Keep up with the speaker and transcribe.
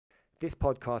This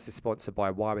podcast is sponsored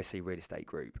by YYC Real Estate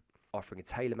Group, offering a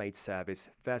tailor-made service,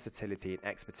 versatility and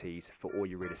expertise for all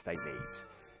your real estate needs.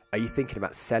 Are you thinking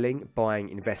about selling, buying,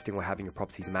 investing or having your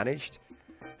properties managed?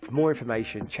 For more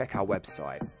information, check our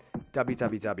website,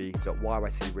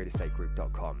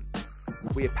 www.yycrealestategroup.com.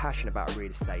 We are passionate about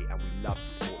real estate and we love to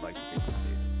support local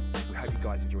businesses. We hope you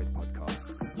guys enjoy the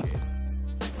podcast. Cheers.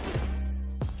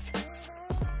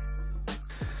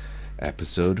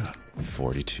 Episode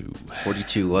 42.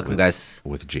 42. Welcome, guys.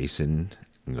 With Jason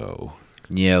Ngo.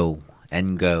 Ngo.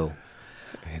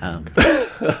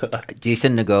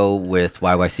 Jason Ngo with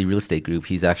YYC Real Estate Group.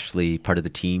 He's actually part of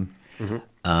the team.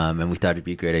 And we thought it'd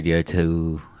be a great idea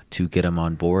to get him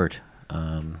on board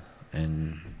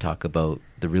and talk about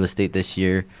the real estate this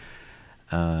year.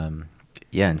 And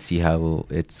see how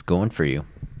it's going for you.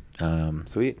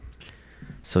 Sweet.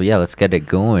 So, let's get it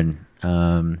going.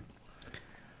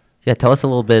 Tell us a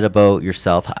little bit about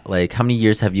yourself. Like, how many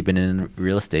years have you been in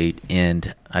real estate?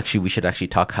 And actually, we should actually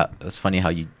talk. It's funny how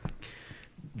you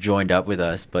joined up with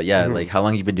us, but like, how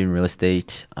long you been doing real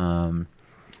estate? And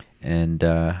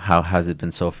how has it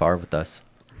been so far with us?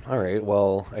 All right.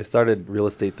 Well, I started real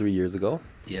estate 3 years ago.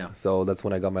 Yeah. So that's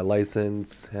when I got my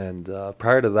license. And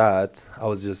prior to that, I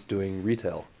was just doing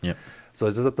retail. Yeah. So I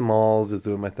was just at the malls, just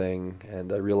doing my thing.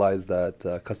 And I realized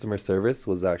that customer service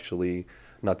was actually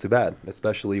not too bad,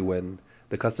 especially when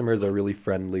the customers are really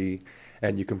friendly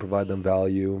and you can provide them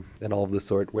value and all of the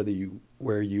sort, where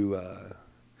you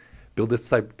build this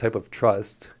type of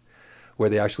trust where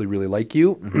they actually really like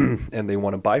you and they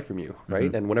want to buy from you,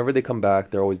 right? And whenever they come back,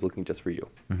 they're always looking just for you.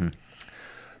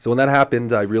 So when that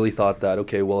happened, I really thought that,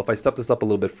 okay, well, if I step this up a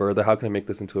little bit further, how can I make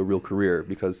this into a real career?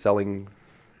 Because selling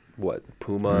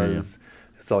Pumas,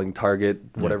 selling Target,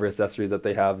 whatever accessories that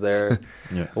they have there,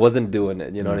 I wasn't doing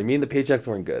it, you know what I mean? The paychecks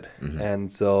weren't good.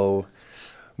 And so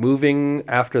moving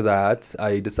after that,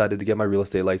 I decided to get my real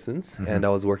estate license and I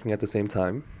was working at the same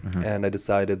time. And I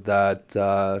decided that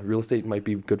real estate might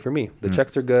be good for me. The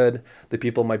checks are good, the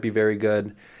people might be very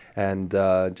good, and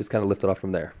just kind of lifted off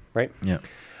from there, right? Yeah.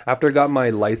 After I got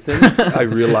my license, I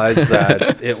realized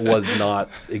that it was not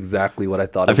exactly what I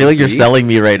thought it I feel would like you're be. selling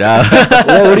me right now.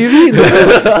 Well, what do you mean?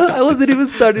 I wasn't even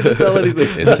starting to sell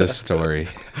anything. It's a story.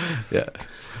 Yeah.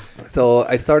 So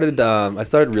I started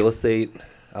real estate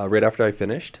right after I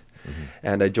finished,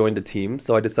 and I joined a team.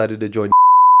 So I decided to join.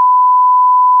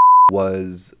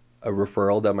 Was a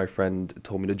referral that my friend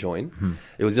told me to join.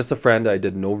 It was just a friend. I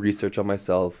did no research on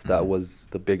myself. That was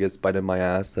the biggest bite in my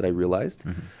ass that I realized.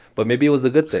 But maybe it was a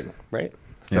good thing, right?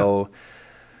 So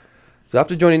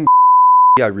after joining,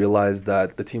 I realized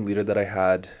that the team leader that I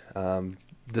had,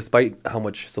 despite how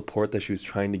much support that she was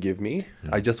trying to give me,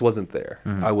 I just wasn't there.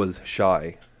 I was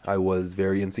shy. I was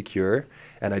very insecure,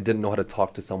 and I didn't know how to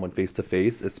talk to someone face to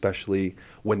face, especially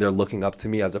when they're looking up to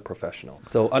me as a professional.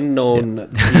 So unknown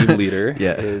team leader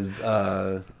is,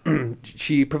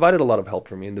 she provided a lot of help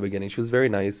for me in the beginning. She was very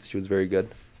nice. She was very good.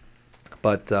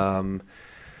 But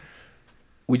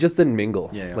we just didn't mingle.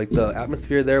 Like, the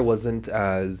atmosphere there wasn't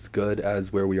as good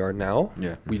as where we are now.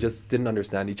 We just didn't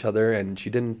understand each other, and she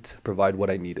didn't provide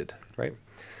what I needed, right?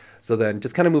 So then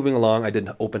just kind of moving along, I did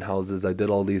open houses. I did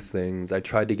all these things. I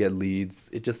tried to get leads.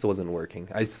 It just wasn't working.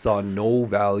 I saw no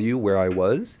value where I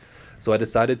was. So I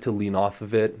decided to lean off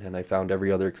of it, and I found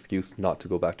every other excuse not to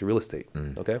go back to real estate.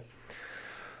 Okay.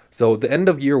 So the end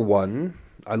of year one,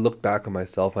 I looked back on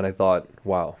myself and I thought,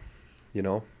 wow, you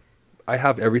know, I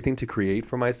have everything to create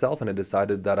for myself, and I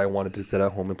decided that I wanted to sit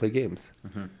at home and play games.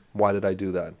 Why did I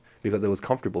do that? Because it was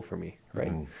comfortable for me,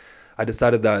 right? I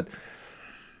decided that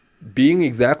being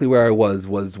exactly where I was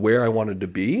where I wanted to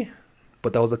be,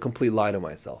 but that was a complete lie to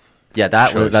myself.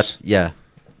 I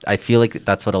feel like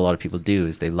that's what a lot of people do,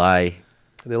 is they lie.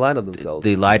 They lie to themselves.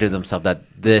 They lie to themselves that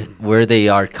where they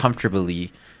are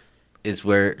comfortably is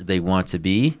where they want to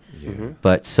be.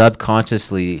 But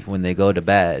subconsciously, when they go to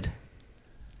bed,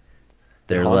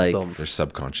 they're like, their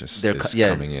subconscious is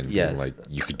coming in being like,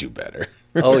 you could do better.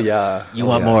 Oh yeah. You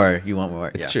want more.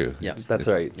 It's true. Yeah. That's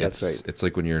right. That's right. It's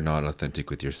like when you're not authentic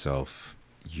with yourself,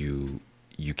 you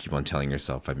keep on telling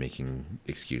yourself by making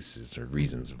excuses or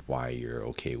reasons of why you're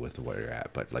okay with where you're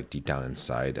at. But like deep down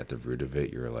inside, at the root of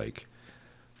it, you're like,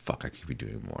 fuck, I could be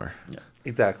doing more. Yeah.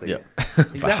 Exactly.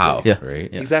 But how? Right?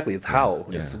 Exactly. It's how.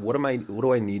 It's what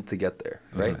do I need to get there?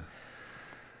 Right.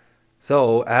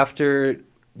 So after,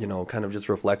 kind of just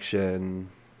reflection,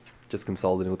 just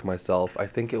consulting with myself, I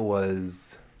think it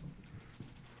was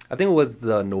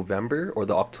the November or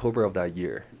the October of that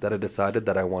year that I decided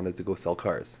that I wanted to go sell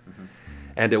cars.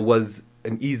 And it was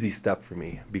an easy step for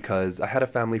me because I had a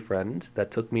family friend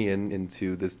that took me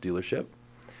into this dealership,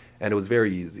 and it was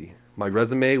very easy. My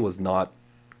resume was not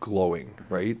glowing,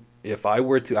 right? If I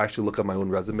were to actually look at my own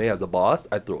resume as a boss,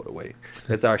 I'd throw it away.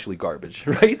 It's actually garbage,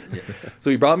 right? So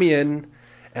he brought me in,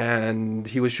 and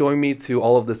he was showing me to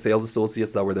all of the sales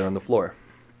associates that were there on the floor.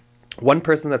 One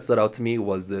person that stood out to me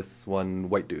was this one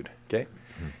white dude, okay?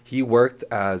 He worked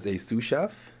as a sous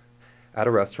chef at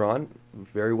a restaurant,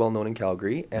 very well known in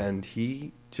Calgary, and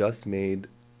he just made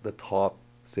the top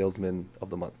salesman of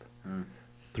the month,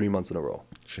 3 months in a row.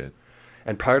 Shit.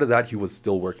 And prior to that, he was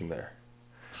still working there.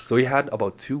 So he had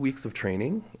about 2 weeks of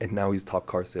training, and now he's top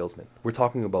car salesman. We're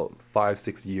talking about 5,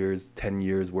 6 years, 10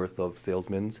 years worth of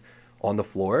salesmen on the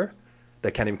floor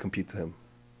that can't even compete to him.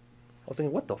 I was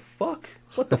thinking, what the fuck?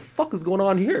 What the fuck is going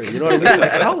on here? You know what I mean?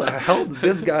 Like, how the hell did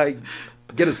this guy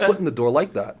get his foot in the door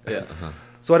like that? Yeah.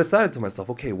 So I decided to myself,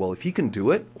 okay, well, if he can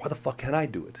do it, why the fuck can't I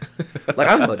do it? Like,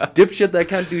 I'm a dipshit that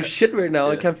can't do shit right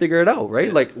now. I can't figure it out,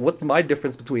 right? Like, what's my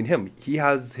difference between him? He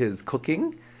has his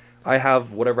cooking. I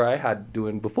have whatever I had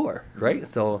doing before, right?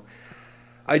 So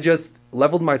I just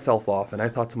leveled myself off, and I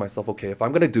thought to myself, okay, if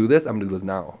I'm going to do this, I'm going to do this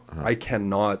now. I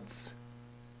cannot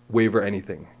waver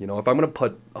anything. You know, if I'm going to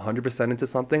put 100% into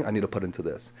something, I need to put into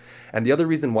this. And the other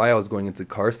reason why I was going into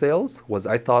car sales was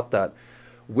I thought that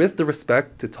with the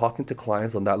respect to talking to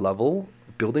clients on that level,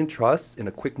 building trust in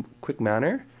a quick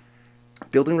manner,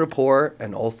 building rapport,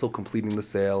 and also completing the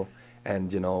sale,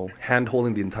 and, you know,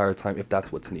 hand-holding the entire time if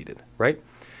that's what's needed, right?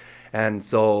 And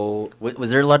so... Was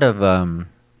there a lot of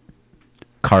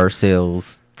car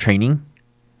sales training?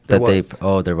 There was.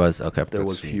 Oh, there was. Okay. There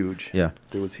was huge. Yeah.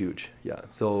 There was huge. Yeah.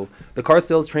 So the car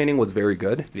sales training was very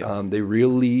good. Yeah. They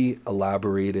really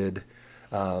elaborated,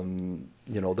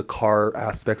 you know, the car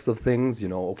aspects of things. You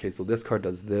know, okay, so this car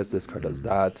does this car does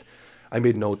that. I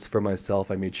made notes for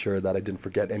myself. I made sure that I didn't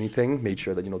forget anything. Made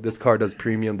sure that, you know, this car does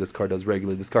premium, this car does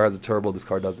regular, this car has a turbo, this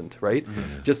car doesn't, right?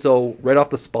 Just so right off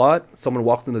the spot, someone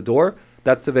walks in the door,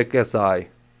 that Civic Si,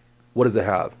 what does it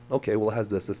have? Okay, well, it has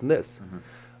this, this, and this.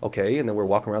 Okay, and then we're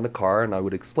walking around the car, and I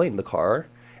would explain the car,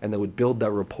 and then would build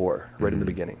that rapport right in the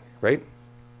beginning, right?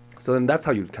 So then that's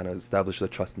how you kind of establish the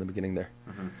trust in the beginning there.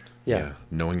 Yeah,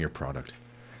 Knowing your product.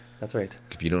 that's right.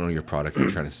 If you don't know your product, you're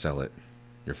trying to sell it,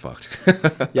 you're fucked.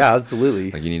 Yeah,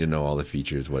 absolutely. Like, you need to know all the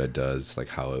features, what it does, like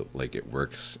how it, like it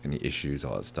works, any issues,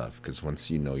 all that stuff. Because once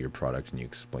you know your product and you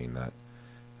explain that,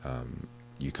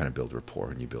 you kind of build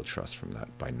rapport and you build trust from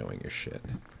that by knowing your shit.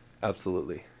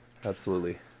 Absolutely.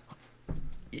 Absolutely.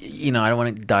 You know, I don't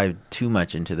want to dive too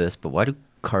much into this, but why do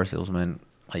car salesmen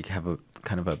like have a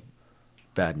kind of a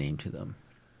bad name to them?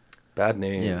 Bad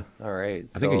name. Yeah. All right.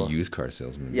 I think a used car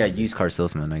salesman. Yeah, used car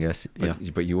salesman, I guess.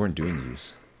 But you weren't doing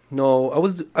used. No,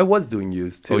 I was doing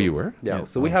used too. Oh, you were? Yeah. Yeah.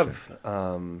 So we have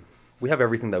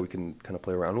everything that we can kind of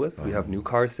play around with. We have new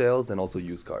car sales and also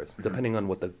used cars, depending on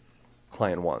what the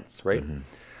client wants, right?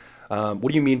 What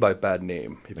do you mean by bad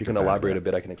name? If you can elaborate a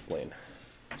bit, I can explain.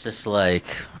 Just like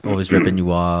always ripping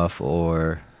you off,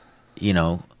 or, you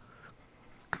know,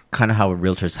 kind of how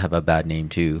realtors have a bad name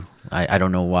too. I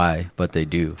don't know why, but they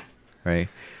do, right?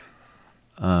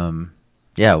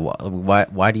 Yeah.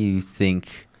 Why do you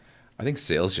think? I think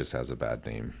sales just has a bad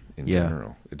name in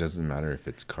general. It doesn't matter if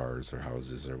it's cars or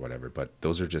houses or whatever, but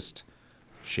those are just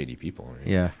shady people. Right?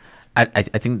 Yeah. I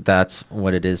think that's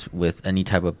what it is with any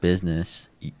type of business.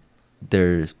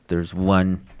 There's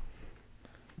one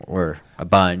or a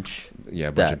bunch. Yeah,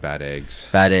 a bunch of bad eggs.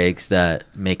 Bad eggs that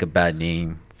make a bad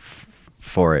name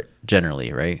for it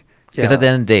generally, right? Because at the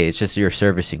end of the day, it's just you're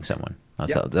servicing someone.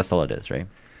 That's all it is, right?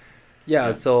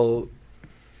 Yeah. So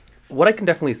what I can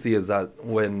definitely see is that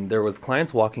when there was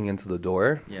clients walking into the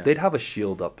door, they'd have a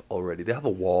shield up already. They have a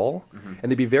wall,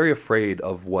 and they'd be very afraid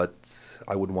of what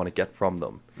I would want to get from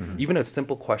them. Even a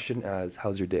simple question as,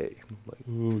 how's your day? I'm like,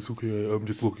 oh, it's okay. I'm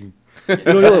just looking. You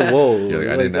know, you're like, whoa. You're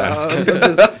like, I didn't ask. I'm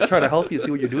just trying to help you see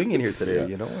what you're doing in here today.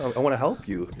 You know, I want to help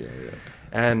you. Yeah.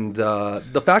 And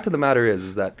the fact of the matter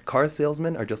is that car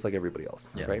salesmen are just like everybody else,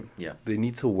 right? Yeah. They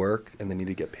need to work and they need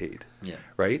to get paid, Yeah.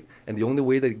 right? And the only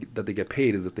way that they get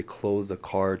paid is if they close a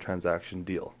car transaction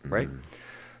deal, right?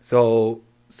 So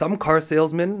some car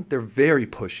salesmen, they're very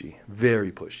pushy,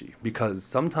 because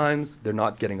sometimes they're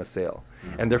not getting a sale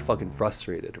and they're fucking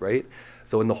frustrated, right?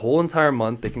 So in the whole entire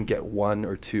month, they can get 1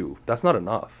 or 2. That's not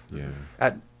enough. Yeah.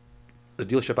 At the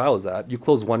dealership I was at, you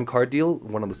close one car deal,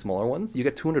 one of the smaller ones, you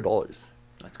get $200.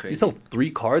 That's crazy. You sell 3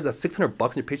 cars, that's $600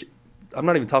 in your paycheck. I'm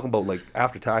not even talking about like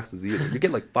after taxes either. You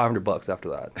get like $500 after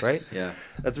that, right? Yeah.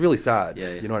 That's really sad.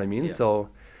 Yeah. You know what I mean? Yeah. So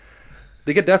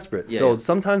they get desperate. Yeah, so yeah.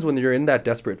 sometimes when you're in that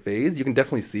desperate phase, you can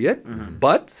definitely see it.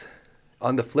 But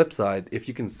on the flip side, if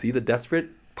you can see the desperate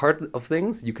part of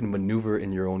things, you can maneuver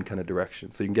in your own kind of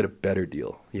direction. So you can get a better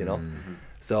deal, you know?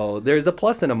 So there's a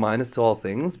plus and a minus to all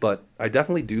things, but I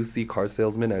definitely do see car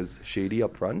salesmen as shady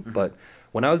up front. But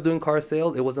when I was doing car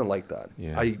sales, it wasn't like that.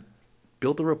 Yeah. I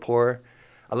built a rapport.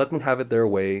 I let them have it their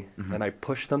way, and I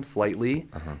push them slightly.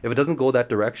 If it doesn't go that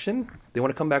direction, they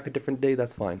want to come back a different day,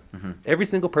 that's fine. Every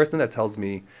single person that tells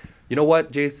me, you know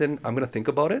what, Jason, I'm going to think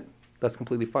about it, that's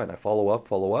completely fine. I follow up.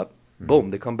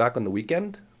 Boom, they come back on the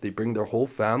weekend. They bring their whole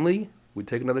family. We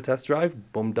take another test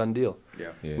drive. Boom, done deal.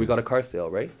 Yeah. We got a car sale,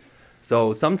 right?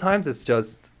 So sometimes it's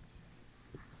just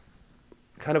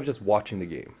kind of just watching the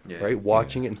game, right?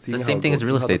 Watching it and seeing the how same it thing goes, as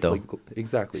real seeing how estate, the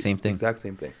exactly. Same thing. Exact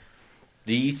same thing.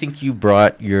 Do you think you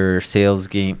brought your sales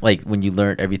game, like when you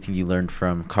learned everything you learned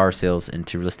from car sales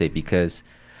into real estate? Because,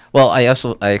 well, I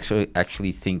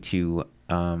actually think too,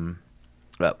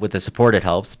 with the support it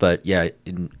helps. But yeah,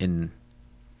 in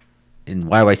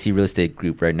YYC Real Estate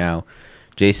Group right now,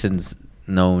 Jason's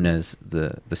known as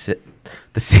the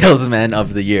salesman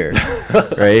of the year,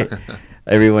 right?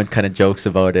 Everyone kind of jokes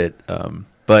about it,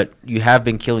 but you have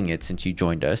been killing it since you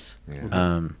joined us.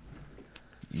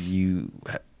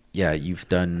 You've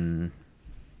done,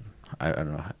 I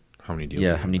don't know. How many deals?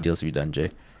 Yeah, how many deals have you done, Jay?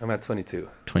 I'm at 22.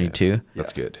 22? Yeah,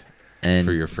 that's good. And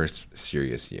for your first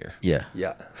serious year. Yeah.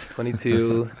 Yeah,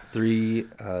 22, 3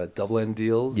 double end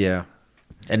deals. Yeah.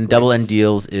 And double end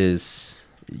deals is,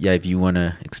 if you want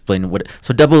to explain what,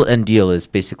 so double end deal is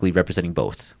basically representing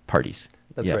both parties.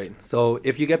 That's right. So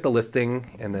if you get the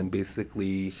listing and then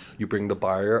basically you bring the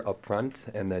buyer up front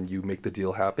and then you make the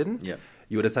deal happen,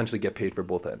 you would essentially get paid for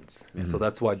both ends. So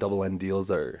that's why double end deals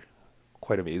are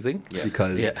quite amazing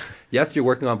because yes, you're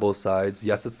working on both sides.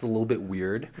 Yes, it's a little bit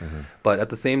weird, but at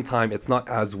the same time, it's not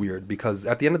as weird because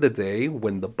at the end of the day,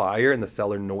 when the buyer and the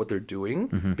seller know what they're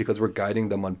doing, because we're guiding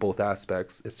them on both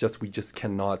aspects, it's just we just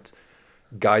cannot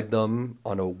guide them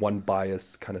on a one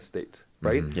bias kind of state.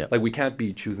 Right? Like we can't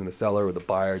be choosing the seller or the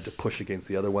buyer to push against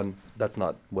the other one. That's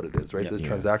not what it is, right? It's a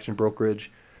transaction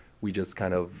brokerage. We just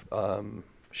kind of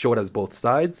show it as both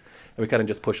sides, and we kind of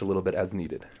just push a little bit as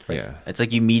needed. Right? Yeah. It's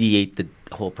like you mediate the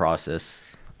whole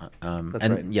process. That's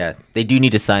and right. yeah, they do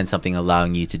need to sign something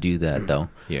allowing you to do that though.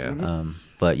 Yeah.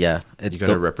 But yeah, You got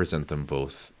to represent them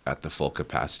both at the full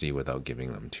capacity without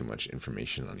giving them too much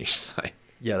information on each side.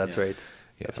 Yeah, that's right.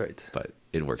 Yeah, That's right. But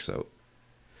it works out.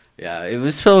 Yeah, it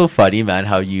was so funny, man,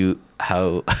 how you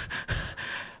came to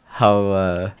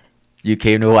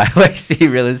YYC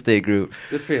Real Estate Group.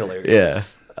 It was pretty hilarious.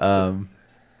 Yeah.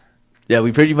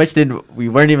 We pretty much we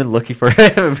weren't even looking for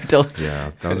him until.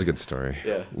 Yeah, that was a good story.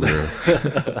 Yeah.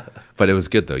 But it was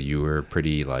good though. You were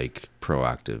pretty like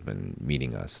proactive in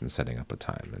meeting us and setting up a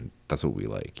time, and that's what we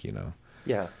like,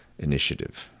 Yeah.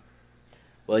 Initiative.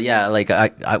 Well, yeah, like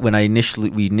when we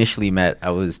initially met, I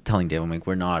was telling Dave, I'm like,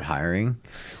 we're not hiring.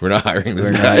 We're not hiring this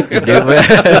We're guy.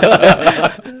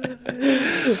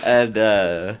 And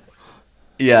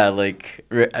yeah, like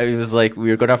I was like, we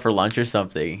were going out for lunch or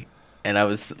something, and I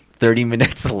was 30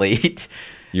 minutes late.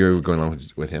 You were going on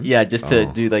with him? Yeah, just to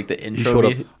do like the intro. He showed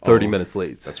up 30 minutes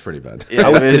late. That's pretty bad. Yeah, I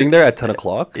was sitting there at 10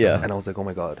 o'clock, Yeah. and I was like, oh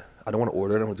my God, I don't want to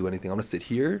order, I don't want to do anything. I'm going to sit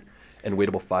here and wait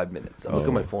about 5 minutes. I'm looking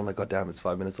at my phone like, God damn, it's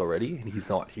 5 minutes already, and he's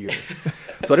not here.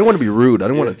 So I didn't want to be rude. I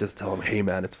didn't want to just tell him, hey,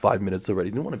 man, it's 5 minutes already.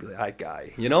 I didn't want to be like, that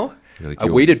guy, Like, I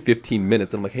waited 15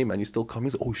 minutes, and I'm like, hey, man, you still coming?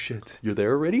 He's like, oh, shit, you're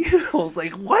there already? I was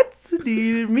like, what do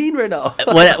you mean right now?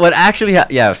 what actually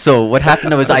so what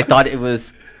happened was I thought it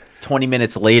was 20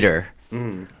 minutes later.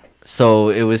 So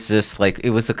it was just like,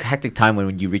 it was a hectic time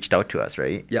when you reached out to us,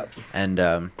 right? Yep.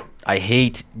 And I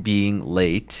hate being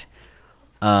late.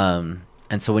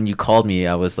 And so when you called me,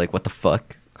 I was like, what the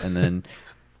fuck? And then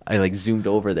I like zoomed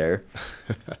over there.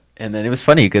 And then it was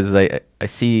funny because I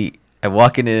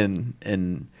walk in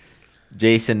and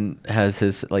Jason has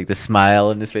his like the smile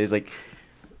on his face. Like,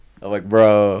 I'm like,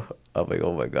 bro, I'm like,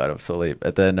 oh my God, I'm so late.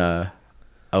 But then I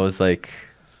was like,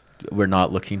 we're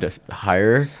not looking to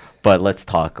hire, but let's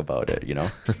talk about it,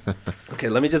 Okay,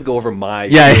 let me just go over my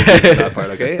that part,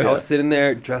 okay? I was sitting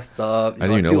there dressed up. I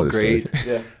didn't even know feel this great.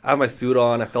 story. I have my suit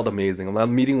on. I felt amazing.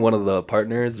 I'm meeting one of the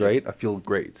partners, right? I feel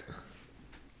great.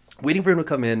 Waiting for him to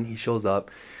come in. He shows up.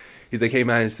 He's like, hey,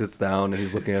 man. He sits down, and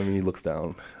he's looking at me. He looks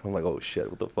down. I'm like, oh, shit.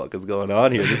 What the fuck is going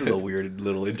on here? This is a weird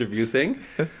little interview thing.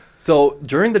 So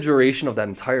during the duration of that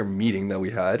entire meeting that we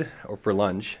had, or for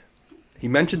lunch, he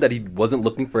mentioned that he wasn't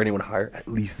looking for anyone to hire at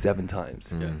least 7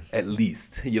 times. At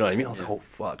least. You know what I mean? I was like, oh,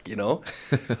 fuck,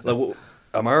 Like, well,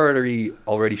 am I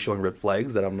already showing red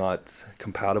flags that I'm not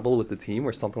compatible with the team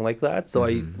or something like that? So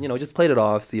I, just played it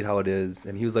off, see how it is.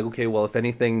 And he was like, okay, well, if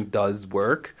anything does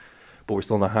work, but we're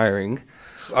still not hiring,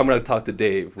 I'm going to talk to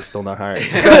Dave. We're still not hiring.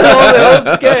 I was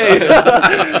like, okay.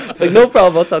 It's like, no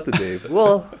problem. I'll talk to Dave.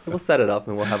 Well, we'll set it up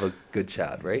and we'll have a good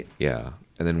chat, right? Yeah.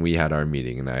 then we had our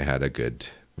meeting, and I had a good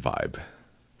vibe.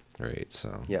 Right.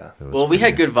 So Yeah. it was Well, we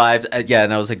had pretty- good vibes. Yeah,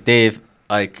 and I was like, Dave,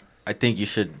 like, I think you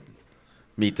should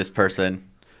meet this person.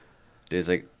 Dave's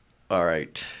like, all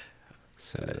right.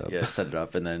 set it up. Yeah, set it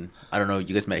up. And then, I don't know,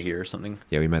 you guys met here or something?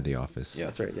 Yeah, we met at the office. Yeah.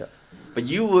 That's right. Yeah. But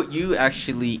you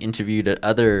actually interviewed at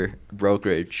other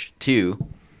brokerage, too.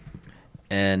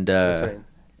 And That's right.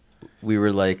 we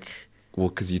were like... Well,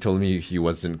 because you told me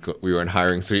we weren't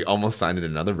hiring, so he almost signed at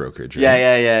another brokerage. Right?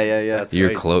 Yeah. That's You're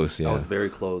right. close, yeah. I was very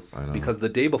close I know. because the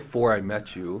day before I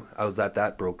met you, I was at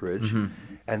that brokerage, Mm-hmm.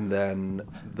 and then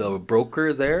the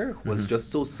broker there was just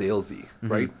so salesy,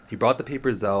 right? He brought the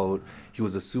papers out. He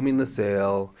was assuming the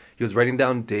sale. He was writing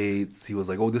down dates. He was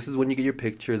like, "Oh, this is when you get your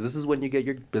pictures. This is when you get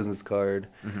your business card.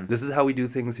 This is how we do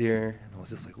things here." And I was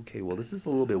just like, "Okay, well, this is a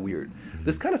little bit weird.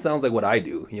 This kind of sounds like what I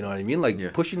do. You know what I mean? Like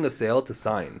Yeah. pushing the sale to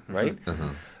sign, right?"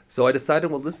 So I decided,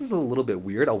 well, this is a little bit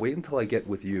weird. I'll wait until I get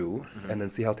with you and then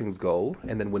see how things go.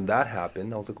 And then when that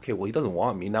happened, I was like, okay, well, he doesn't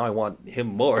want me. Now I want him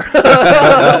more.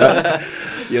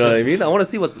 You know what I mean? I want to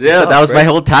see what's Yeah, what's that up, was my right?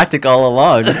 whole tactic all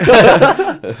along.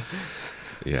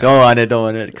 Yeah. Don't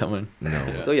want it, come on.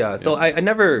 No. So yeah, so I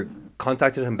never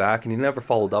contacted him back and he never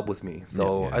followed up with me.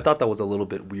 So Yeah. I thought that was a little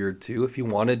bit weird too. If he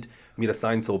wanted me to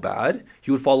sign so bad,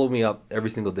 he would follow me up every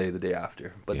single day the day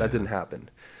after. But that Yeah. didn't happen.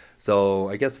 So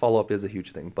I guess follow up is a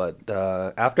huge thing. But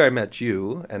after I met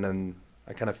you and then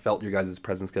I kind of felt your guys'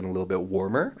 presence getting a little bit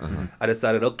warmer, I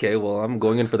decided, okay, well, I'm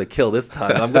going in for the kill this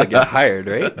time. I'm going to get hired,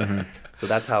 right? So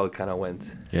that's how it kind of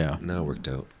went. Yeah. No, it worked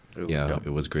out. It Yeah, worked out.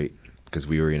 it was great because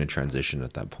we were in a transition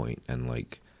at that point, and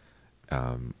like,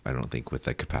 I don't think with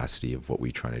the capacity of what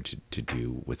we tried to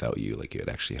do without you, like it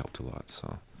actually helped a lot.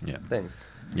 So Yeah. Thanks.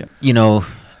 Yeah. You know,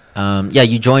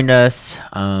 you joined us.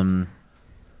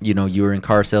 You know, you were in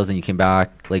car sales and you came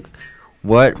back. Like,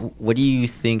 what do you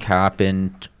think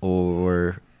happened,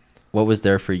 or what was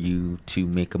there for you to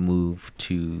make a move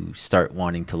to start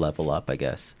wanting to level up, I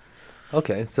guess?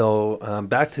 Okay, so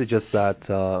back to just that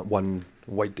one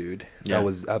white dude Yeah. that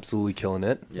was absolutely killing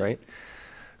it, Yeah. right?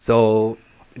 So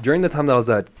during the time that I was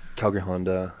at Calgary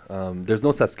Honda, there's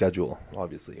no set schedule,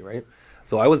 obviously, right?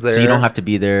 So I was there. So you don't have to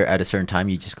be there at a certain time.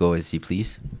 You just go as you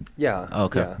please. Yeah.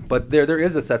 Okay. Yeah. But there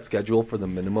is a set schedule for the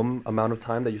minimum amount of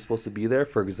time that you're supposed to be there.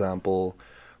 For example,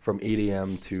 from 8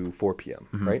 a.m. to 4 p.m.,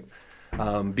 right?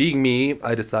 Being me,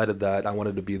 I decided that I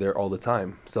wanted to be there all the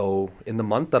time. So in the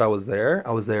month that I was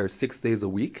there 6 days a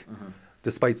week,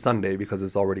 despite Sunday because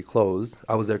it's already closed.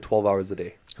 I was there 12 hours a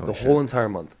day, Oh, the shit. whole entire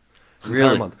month. The Really?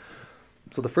 entire month.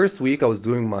 So the first week I was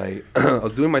doing my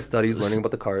studies, learning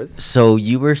about the cars. So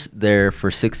you were there for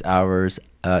 6 hours,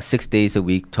 6 days a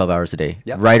week, 12 hours a day.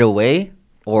 Yeah. Right away,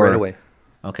 or Right away.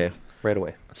 Okay. Right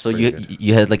away. So pretty you good.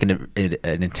 you had like an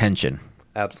intention.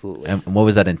 Absolutely. And what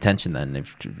was that intention then?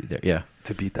 If to be there, yeah.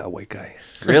 To beat that white guy.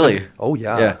 Really? Oh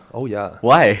yeah. Yeah. Oh yeah.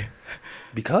 Why?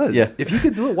 Because Yeah. if you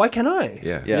could do it, why can't I?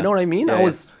 Yeah. Yeah. You know what I mean? Yeah, I yeah.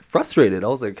 was frustrated. I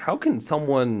was like, how can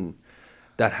someone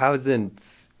that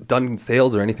hasn't done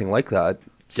sales or anything like that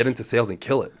get into sales and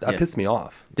kill it? That Yeah. pissed me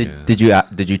off. Did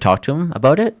you talk to him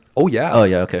about it? Oh yeah. Oh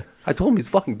yeah. Okay. I told him he's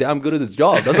fucking damn good at his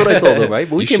job. That's what I told him, right?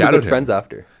 But we You became shadowed good him. friends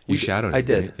after. You shadowed I him,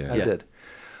 did. right? Yeah. I Yeah. did.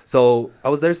 So I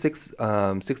was there 6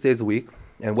 days a week,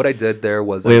 and what I did there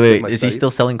was I Wait, did my Is he studies.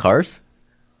 still selling cars?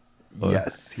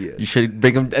 Yes, he is. You should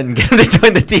bring him and get him to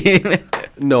join the team.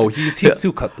 No, he's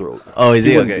too cutthroat. Oh, is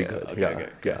he? wouldn't Okay, be good. okay, yeah, okay,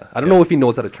 yeah. I don't know if he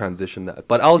knows how to transition that,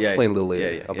 but I'll Yeah, explain a little yeah,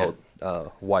 later yeah,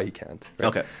 about why he can't. right?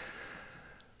 Okay.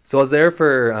 So I was there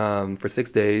for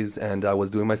 6 days, and I was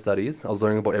doing my studies. I was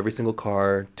learning about every single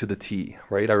car to the T,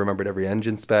 right? I remembered every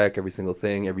engine spec, every single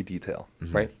thing, every detail,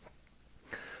 right?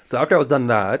 So after I was done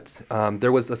that,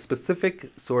 there was a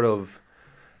specific sort of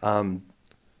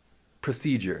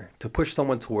procedure to push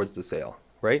someone towards the sale,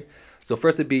 right? So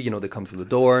first it'd be, they come through the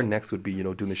door. Next would be,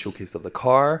 doing the showcase of the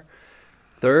car.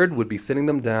 Third would be sitting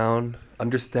them down,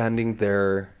 understanding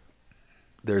their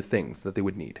things that they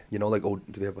would need. Like, oh,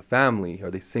 do they have a family?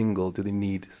 Are they single? Do they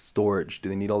need storage? Do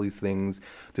they need all these things?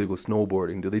 Do they go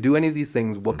snowboarding? Do they do any of these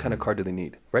things? What kind of car do they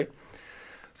need, right?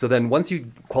 So then once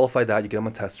you qualify that, you get them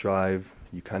a test drive.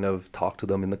 You kind of talk to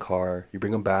them in the car. You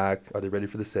bring them back. Are they ready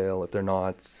for the sale? If they're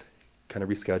not, kind of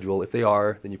reschedule. If they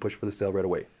are, then you push for the sale right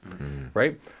away,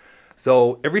 right?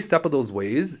 So every step of those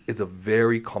ways is a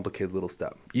very complicated little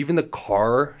step. Even the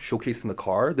car, showcasing the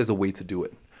car, there's a way to do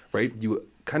it, right? You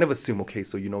kind of assume, okay,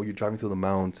 so you're driving through the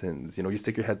mountains, you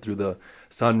stick your head through the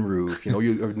sunroof,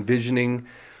 you're envisioning,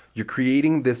 you're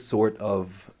creating this sort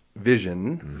of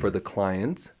vision for the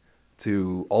client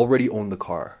to already own the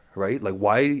car, right? Like,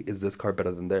 why is this car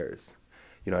better than theirs?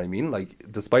 You know what I mean?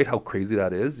 Like, despite how crazy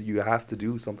that is, you have to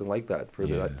do something like that for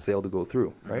Yeah. that sale to go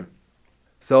through, right?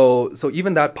 So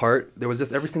even that part, there was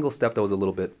just every single step that was a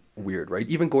little bit weird, right?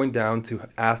 Even going down to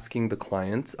asking the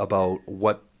clients about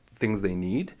what things they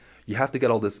need, you have to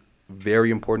get all this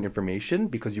very important information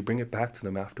because you bring it back to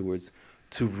them afterwards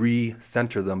to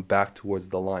re-center them back towards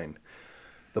the line.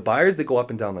 The buyers, they go up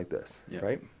and down like this,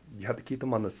 right? You have to keep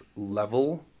them on this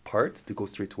level part to go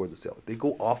straight towards the sale. If they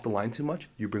go off the line too much,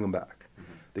 you bring them back.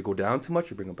 They go down too much,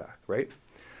 you bring them back, right?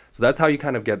 So that's how you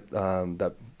kind of get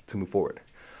that to move forward.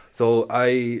 So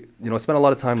I, spent a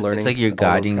lot of time learning. It's like you're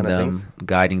guiding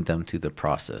them through the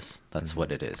process. That's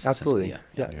what it is. Absolutely.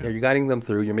 Yeah. You're guiding them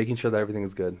through. You're making sure that everything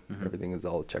is good. Everything is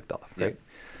all checked off, right?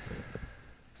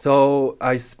 So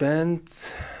I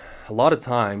spent a lot of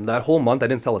time. That whole month, I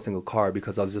didn't sell a single car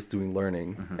because I was just doing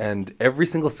learning. And every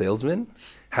single salesman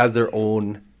has their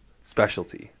own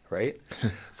specialty, right?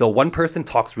 So one person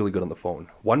talks really good on the phone.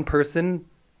 One person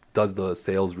does the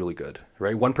sales really good,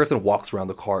 right? One person walks around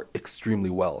the car extremely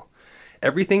well.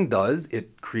 Everything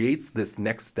it creates this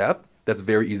next step that's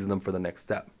very easy to them for the next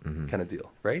step kind of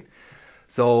deal, right?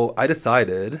 So I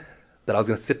decided that I was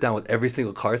going to sit down with every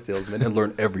single car salesman and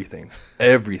learn everything.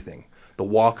 The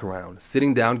walk around,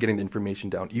 sitting down, getting the information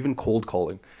down, even cold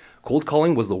calling. Cold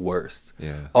calling was the worst.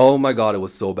 Yeah. Oh my God, it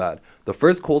was so bad. The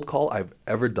first cold call I've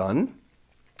ever done,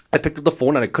 I picked up the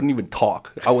phone and I couldn't even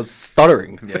talk. I was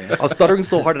stuttering. I was stuttering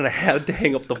so hard and I had to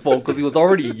hang up the phone because he was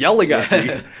already yelling at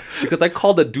me because I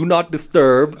called a do not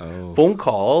disturb phone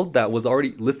call that was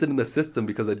already listed in the system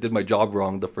because I did my job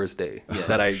wrong the first day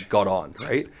that I got on,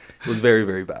 right? It was very,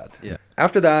 very bad. Yeah.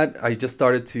 After that, I just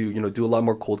started to, do a lot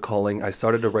more cold calling. I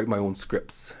started to write my own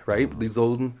scripts, right? These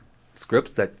own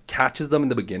scripts that catches them in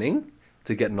the beginning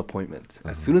to get an appointment.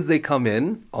 As soon as they come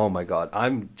in, oh my God,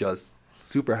 I'm just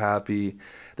super happy.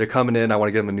 They're coming in. I want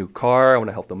to get them a new car. I want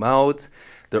to help them out.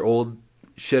 Their old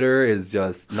shitter is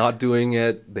just not doing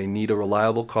it. They need a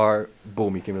reliable car.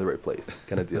 Boom, you came to the right place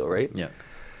kind of deal, right? Yeah.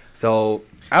 So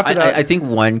after that, I think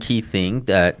one key thing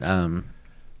that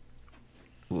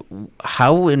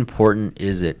how important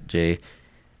is it, Jay,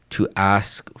 to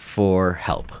ask for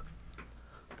help?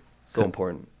 So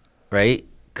important. Right?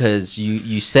 Because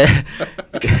you said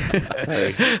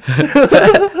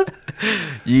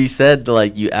you said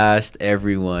like you asked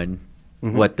everyone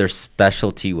what their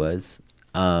specialty was.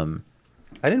 I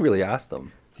didn't really ask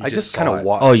them. I just kind saw of it.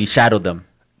 watched. Oh, you shadowed them.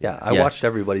 Yeah, I watched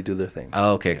everybody do their thing.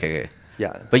 Oh, okay.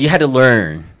 Yeah, But you had to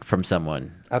learn from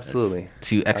someone absolutely.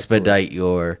 to expedite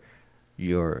your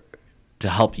to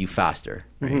help you faster.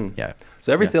 Right? Yeah.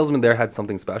 So every salesman there had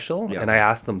something special, and I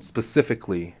asked them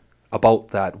specifically about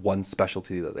that one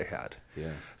specialty that they had.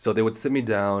 Yeah. So they would sit me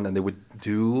down and they would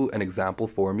do an example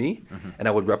for me, and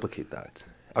I would replicate that.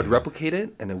 I'd replicate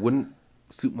it, and it wouldn't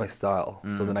suit my style.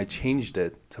 So then I changed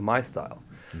it to my style,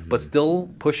 but still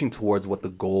pushing towards what the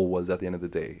goal was at the end of the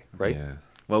day, right? Yeah.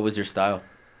 What was your style?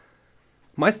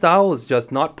 My style is just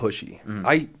not pushy.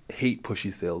 I hate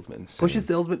pushy salesmen. Pushy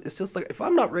salesmen, it's just like, if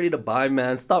I'm not ready to buy,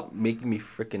 man, stop making me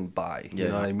freaking buy. You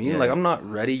know what I mean? Yeah. Like, I'm not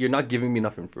ready. You're not giving me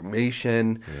enough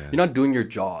information. You're not doing your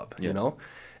job, you know?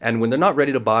 And when they're not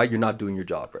ready to buy, you're not doing your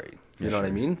job right. You know what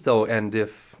I mean? So, and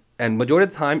majority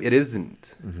of the time, it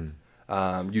isn't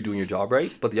you doing your job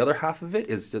right. But the other half of it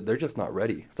is they're just not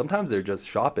ready. Sometimes they're just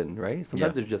shopping, right?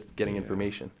 Sometimes they're just getting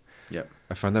information. Yeah.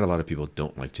 I find that a lot of people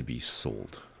don't like to be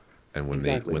sold. And when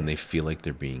they feel like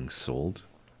they're being sold,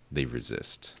 they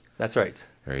resist. That's right.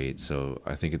 Right? So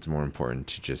I think it's more important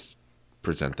to just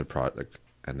present the product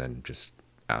and then just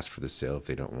ask for the sale if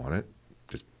they don't want it.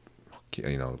 Just,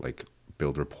 like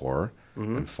build rapport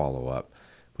and follow up.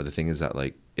 But the thing is that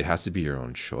like it has to be your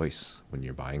own choice when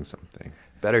you're buying something.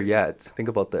 Better yet, think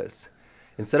about this.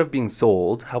 Instead of being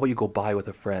sold, how about you go buy with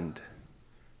a friend?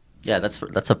 Yeah, that's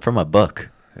from a book.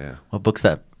 Yeah. What book's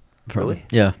that from? Really?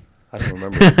 Yeah. I don't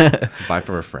remember. Buy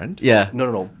from a friend? Yeah.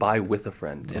 No. Buy with a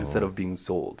friend instead of being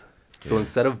sold. So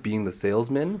instead of being the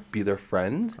salesman, be their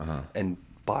friend and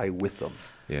buy with them.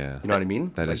 Yeah. You know what I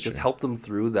mean? That like is just true. help them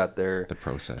through that they're The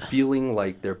process. feeling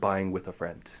like they're buying with a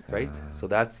friend, right? So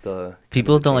that's the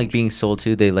People kind of don't like change. being sold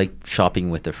to. They like shopping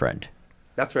with a friend.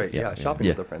 That's right. Yeah, shopping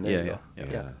Yeah. with a friend. There you go.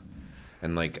 Yeah.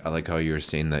 And like I like how you were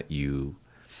saying that you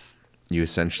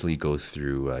essentially go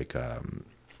through like a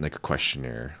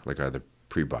questionnaire, like either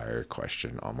pre-buyer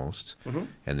question almost,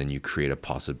 and then you create a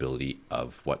possibility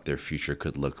of what their future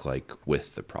could look like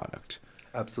with the product.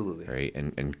 Absolutely. Right?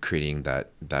 And creating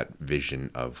that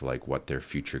vision of like what their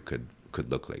future could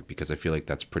look like, because I feel like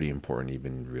that's pretty important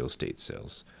even in real estate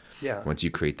sales. Yeah. Once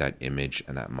you create that image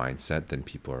and that mindset, then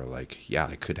people are like, yeah,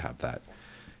 I could have that.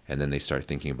 And then they start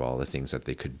thinking about all the things that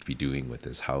they could be doing with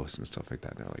this house and stuff like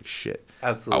that. And they're like, shit,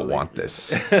 Absolutely. I want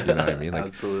this. You know what I mean? Like,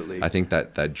 Absolutely. I think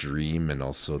that dream and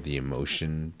also the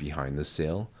emotion behind the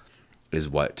sale is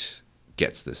what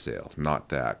gets the sale, not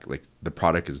that, like, the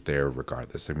product is there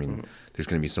regardless. I mean, there's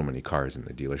going to be so many cars in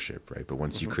the dealership, right? But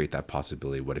once you create that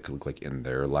possibility, what it could look like in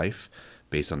their life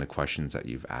based on the questions that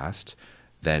you've asked,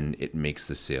 then it makes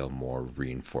the sale more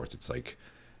reinforced. It's like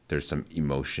there's some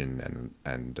emotion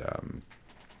and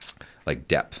like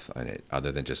depth in it,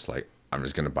 other than just like, I'm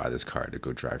just going to buy this car to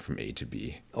go drive from A to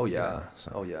B. Oh yeah. You know,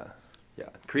 so. Oh yeah. Yeah.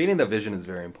 Creating the vision is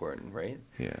very important, right?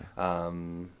 Yeah.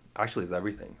 Actually, it's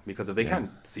everything, because if they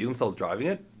can't see themselves driving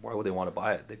it, why would they want to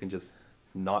buy it? They can just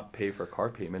not pay for a car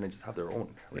payment and just have their own,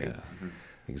 right? Yeah.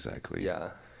 Exactly.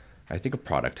 Yeah. I think a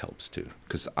product helps too,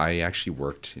 because I actually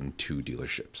worked in 2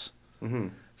 dealerships.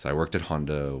 So I worked at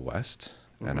Honda West,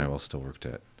 and I also worked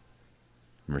at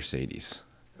Mercedes.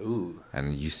 Ooh.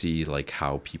 And you see like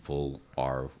how people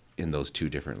are in those 2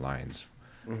 different lines.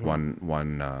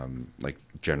 One like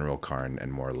general car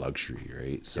and more luxury,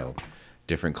 right? So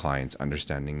different clients,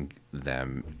 understanding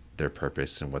them, their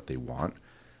purpose and what they want,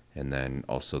 and then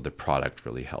also the product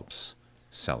really helps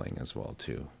selling as well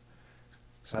too.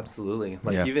 So. Absolutely.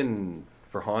 Like even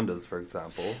for Hondas, for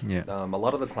example, a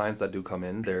lot of the clients that do come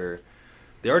in,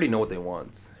 they already know what they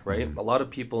want, right? A lot of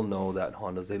people know that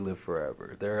Hondas, they live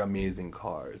forever. They're amazing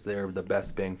cars. They're the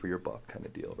best bang for your buck kind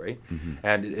of deal, right?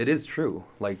 And it is true.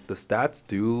 Like the stats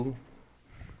do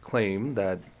claim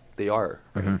that they are,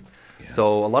 right?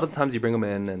 So a lot of times you bring them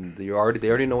in and they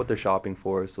already know what they're shopping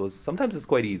for. So sometimes it's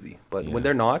quite easy. But when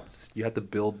they're not, you have to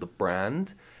build the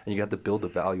brand and you have to build the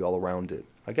value all around it.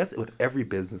 I guess with every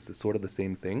business, it's sort of the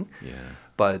same thing. Yeah.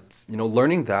 But, you know,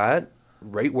 learning that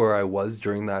right where I was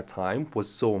during that time was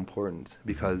so important,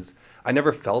 because I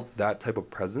never felt that type of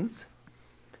presence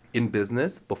in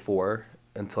business before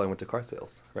until I went to car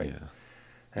sales, right? Yeah.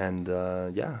 And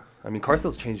I mean, car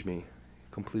sales changed me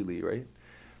completely, right?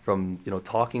 From, you know,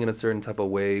 talking in a certain type of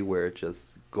way where it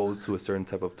just goes to a certain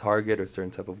type of target or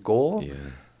certain type of goal,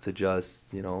 to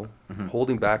just, you know,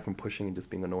 holding back from pushing and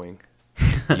just being annoying.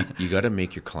 You got to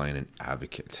make your client an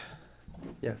advocate.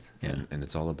 Yes. And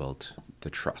it's all about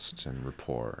the trust and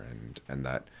rapport and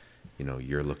that, you know,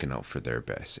 you're looking out for their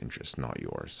best interest, not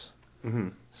yours.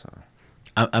 So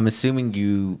I'm assuming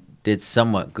you did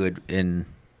somewhat good in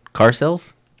car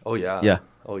sales? Oh, yeah. Yeah.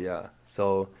 Oh, yeah.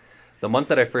 So the month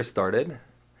that I first started,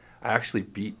 I actually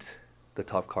beat the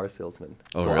top car salesman.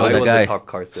 Oh, so really? I That was guy. the top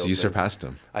car salesman. So you surpassed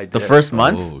him. I did. The first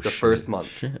month? Oh, The shit. first month.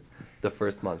 Shit. The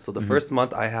first month. So the first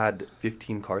month I had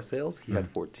 15 car sales. He had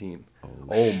 14.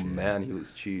 Oh shit. man, he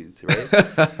was cheese,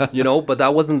 right? You know, but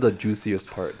that wasn't the juiciest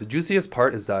part. The juiciest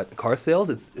part is that car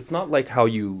sales, it's not like how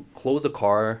you close a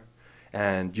car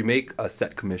and you make a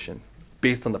set commission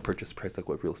based on the purchase price like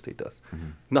what real estate does.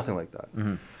 Nothing like that.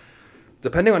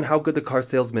 Depending on how good the car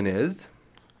salesman is,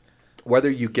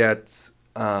 whether you get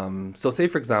so say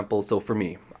for example, so for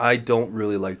me, I don't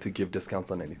really like to give discounts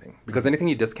on anything, because anything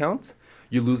you discount,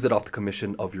 you lose it off the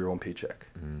commission of your own paycheck.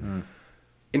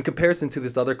 In comparison to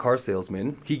this other car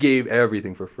salesman, he gave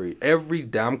everything for free. Every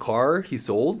damn car he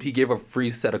sold, he gave a free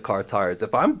set of car tires.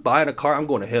 If I'm buying a car, I'm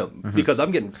going to him because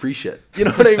I'm getting free shit. You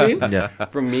know what I mean? Yeah.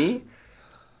 For me,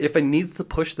 if it needs to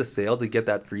push the sale to get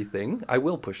that free thing, I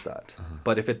will push that.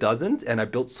 But if it doesn't, and I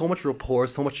built so much rapport,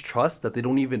 so much trust that they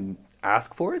don't even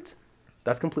ask for it,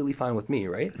 that's completely fine with me,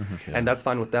 right? Yeah. And that's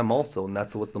fine with them also. And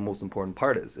that's what's the most important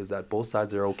part is that both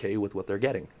sides are okay with what they're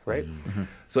getting, right?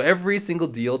 So every single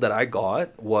deal that I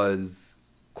got was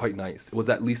quite nice. It was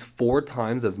at least 4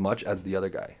 times as much as the other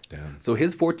guy. Damn. So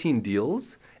his 14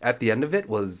 deals, at the end of it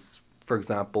was, for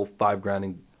example,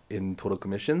 $5,000 in total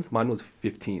commissions. Mine was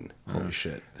 15. Holy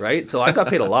shit. Right? So I got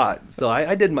paid a lot. So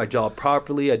I did my job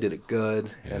properly. I did it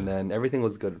good. And then everything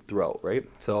was good throughout, right?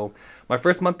 So my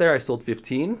first month there, I sold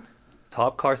 15.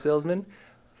 Top car salesman.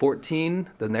 14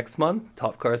 the next month,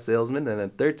 top car salesman. And then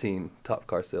 13 top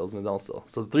car salesman also.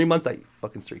 So 3 months, I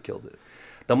fucking straight killed it.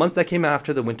 The months that came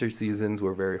after the winter seasons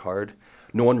were very hard.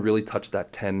 No one really touched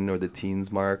that 10 or the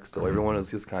teens mark. So everyone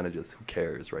was just kind of just, who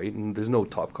cares, right? And there's no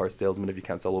top car salesman if you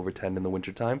can't sell over 10 in the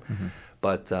winter time.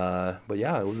 But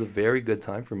yeah, it was a very good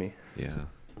time for me. Yeah.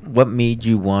 What made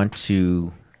you want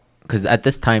to, because at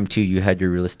this time too, you had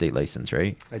your real estate license,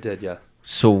 right? I did, yeah.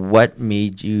 So what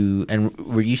made you, and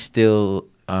were you still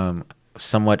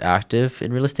somewhat active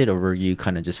in real estate, or were you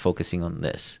kind of just focusing on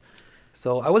this?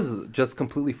 So I was just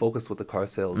completely focused with the car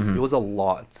sales. It was a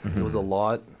lot. It was a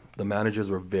lot. The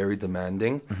managers were very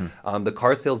demanding. The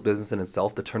car sales business in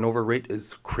itself, the turnover rate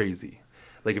is crazy.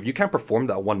 Like if you can't perform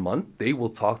that 1 month, they will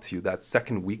talk to you that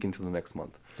second week into the next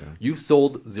month. Yeah. You've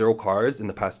sold 0 cars in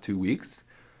the past 2 weeks.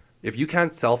 If you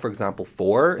can't sell, for example,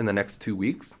 4 in the next 2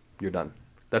 weeks, you're done.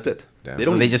 That's it. Damn. They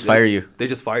don't. They just fire you. They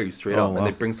just fire you straight Oh, up, wow. and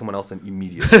they bring someone else in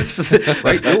immediately.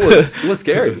 Right? It was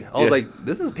scary. I was like,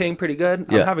 this is paying pretty good.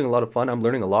 Yeah. I'm having a lot of fun. I'm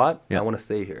learning a lot. Yeah. I want to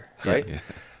stay here. Right? Yeah.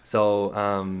 So,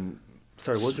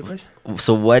 sorry, what was your question?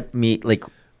 So what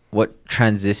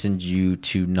transitioned you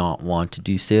to not want to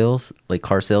do sales, like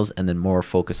car sales, and then more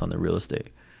focus on the real estate?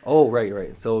 Oh,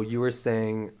 right. So you were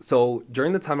saying, so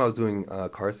during the time I was doing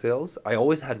car sales, I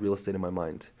always had real estate in my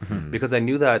mind because I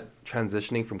knew that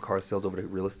transitioning from car sales over to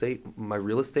real estate, my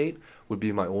real estate would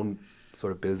be my own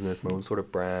sort of business, my own sort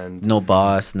of brand. No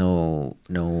boss, no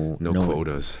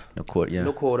quotas. no quote, yeah.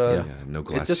 No quotas. Yeah, no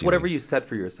glass It's just whatever ceiling. you set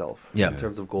for yourself Yeah. in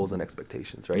terms of goals and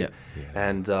expectations, right? Yeah. Yeah.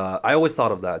 And I always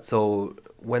thought of that. So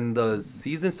when the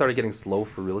season started getting slow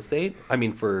for real estate,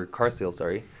 for car sales,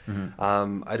 sorry,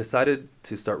 I decided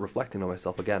to start reflecting on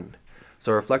myself again.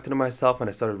 So I reflected on myself and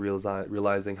I started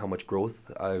realizing how much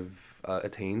growth I've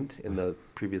attained in the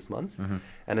previous months.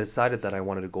 And I decided that I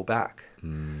wanted to go back.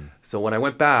 So when I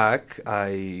went back,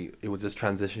 it was just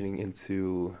transitioning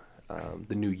into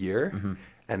the new year.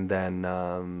 And then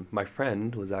my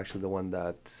friend was actually the one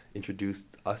that introduced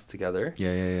us together.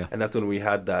 Yeah. And that's when we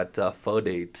had that pho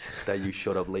date that you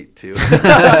showed up late to.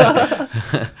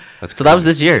 So that was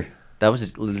this year. That was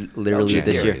just literally this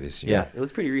January year. this year. Yeah. It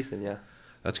was pretty recent, yeah.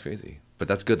 That's crazy. But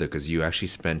that's good though, because you actually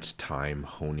spent time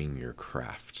honing your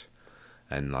craft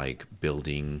and like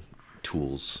building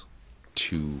tools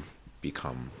to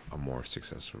become a more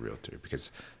successful realtor.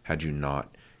 Because had you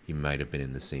not, you might have been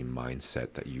in the same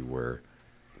mindset that you were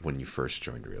when you first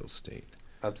joined real estate.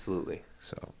 Absolutely.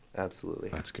 So Absolutely.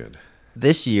 that's good.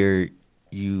 This year,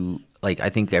 I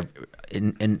think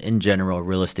in general,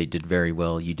 real estate did very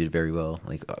well. You did very well.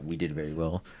 We did very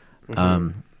well.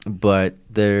 But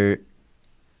there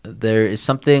is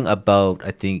something about,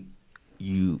 I think,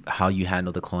 how you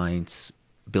handle the clients,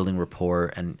 building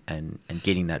rapport and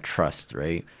gaining that trust,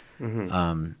 right?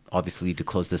 Obviously, to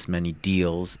close this many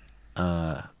deals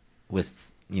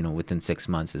within 6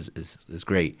 months is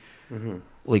great.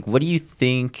 Like, what do you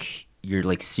think your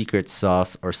secret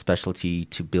sauce or specialty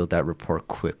to build that rapport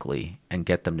quickly and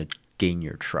get them to gain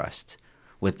your trust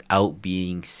without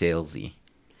being salesy?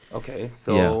 Okay,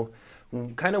 so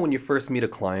kind of when you first meet a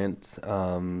client,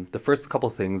 the first couple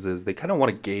things is they kind of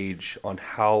want to gauge on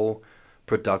how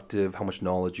productive, how much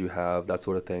knowledge you have, that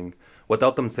sort of thing.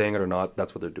 Without them saying it or not,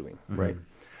 that's what they're doing, right?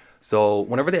 So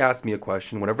whenever they ask me a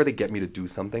question, whenever they get me to do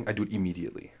something, I do it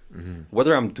immediately.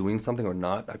 Whether I'm doing something or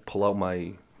not, I pull out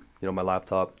my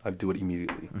laptop, I do it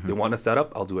immediately. They want a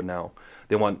setup, I'll do it now.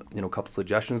 They want, a couple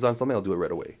suggestions on something, I'll do it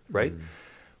right away, right?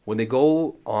 When they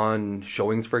go on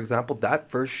showings, for example,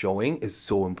 that first showing is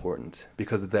so important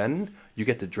because then you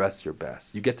get to dress your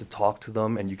best. You get to talk to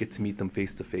them and you get to meet them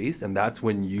face to face. And that's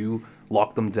when you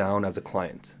lock them down as a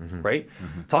client, right?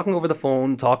 Talking over the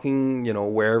phone, talking,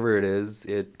 wherever it is,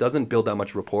 it doesn't build that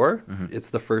much rapport. It's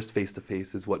the first face to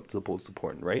face is what's most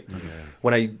important, right?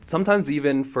 When sometimes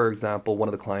even, for example, one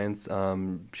of the clients,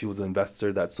 she was an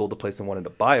investor that sold a place and wanted to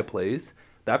buy a place.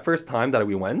 That first time that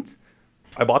we went,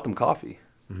 I bought them coffee.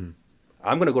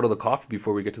 I'm going to go to the coffee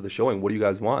before we get to the showing. What do you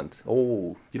guys want?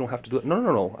 Oh, you don't have to do it.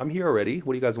 No. I'm here already.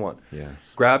 What do you guys want? Yeah.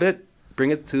 Grab it,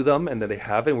 bring it to them, and then they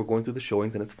have it, and we're going through the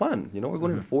showings, and it's fun. We're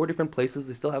going to 4 different places.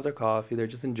 They still have their coffee. They're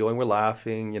just enjoying. We're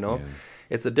laughing, Yeah.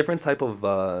 It's a different type of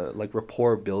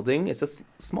rapport building. It's just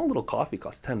small little coffee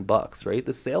costs $10, right?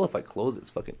 The sale, if I close it, is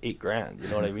fucking $8,000. You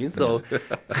know what I mean? So,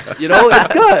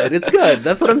 it's good. It's good.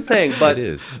 That's what I'm saying. But It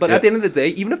is. But at the end of the day,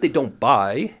 even if they don't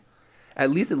buy, at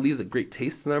least it leaves a great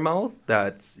taste in their mouth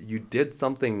that you did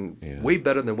something way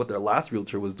better than what their last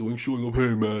realtor was doing, showing up,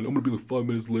 hey man, I'm gonna be 5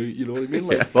 minutes late, you know what I mean?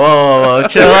 Like, Whoa,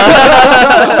 chill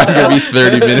out. I'm gonna be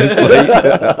 30 minutes late.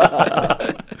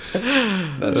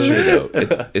 That's true though.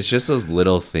 It's just those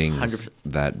little things 100%.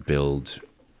 that build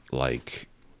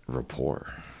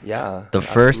rapport. yeah. The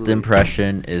first absolutely.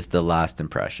 impression is the last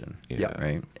impression. Yeah.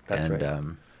 Right? That's and, right.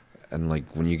 And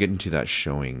when you get into that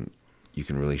showing, you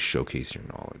can really showcase your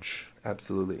knowledge.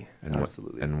 Absolutely. And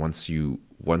Absolutely. And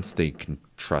once they can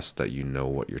trust that you know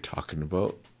what you're talking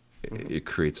about, it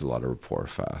creates a lot of rapport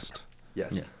fast.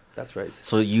 Yes. Yeah. That's right.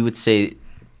 So you would say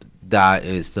that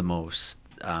is the most,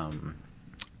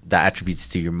 that attributes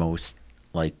to your most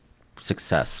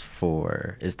success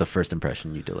is the first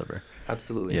impression you deliver.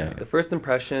 Absolutely. Yeah. The first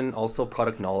impression, also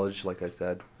product knowledge, like I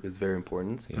said, is very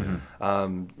important.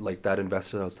 Like that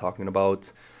investor I was talking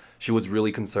about, she was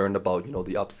really concerned about,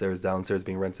 the upstairs, downstairs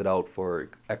being rented out for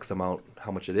X amount, how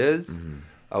much it is.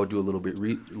 I would do a little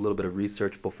bit of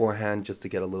research beforehand just to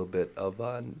get a little bit of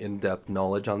an in-depth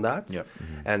knowledge on that. Yep.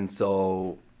 And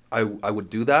so I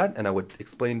would do that, and I would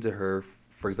explain to her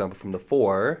for example, from the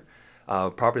 4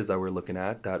 properties that we're looking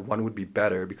at, that one would be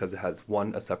better because it has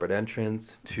one, a separate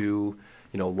entrance, 2,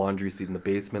 laundry suite in the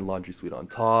basement, laundry suite on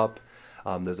top.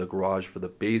 There's a garage for the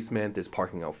basement. There's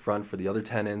parking out front for the other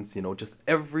tenants. Just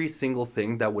every single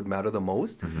thing that would matter the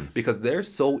most, because they're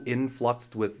so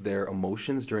influxed with their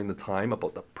emotions during the time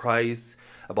about the price,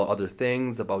 about other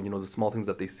things, about the small things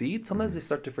that they see. Sometimes they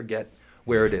start to forget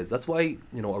where it is. That's why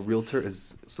a realtor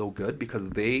is so good, because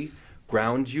they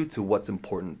ground you to what's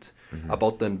important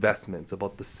about the investments,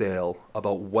 about the sale,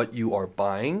 about what you are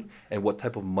buying, and what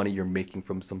type of money you're making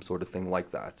from some sort of thing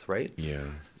like that, right? Yeah.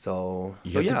 So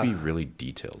you have to be really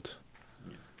detailed,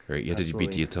 right? You have to be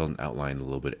Absolutely. detailed and outline a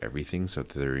little bit everything, so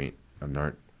that there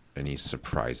aren't any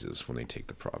surprises when they take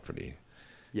the property.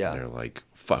 Yeah. And they're like,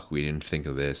 "Fuck, we didn't think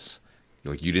of this."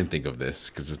 You're like, you didn't think of this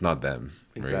because it's not them,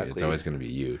 right? It's Exactly. always going to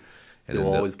be you. And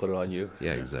They'll then always put it on you.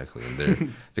 Yeah, exactly.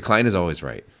 And the client is always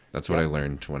right. That's what Yeah. I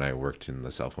learned when I worked in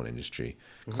the cell phone industry.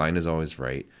 Client is always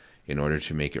right. In order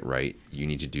to make it right, you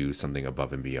need to do something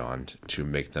above and beyond to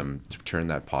make them to turn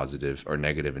that positive or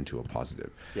negative into a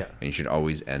positive. Yeah. And you should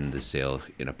always end the sale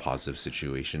in a positive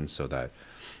situation, so that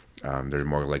they're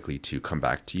more likely to come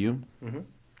back to you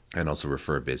and also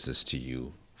refer business to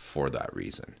you for that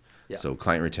reason. Yeah. So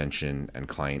client retention and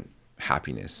client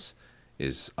happiness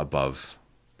is above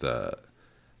the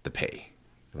pay.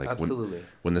 Like Absolutely.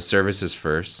 when the service is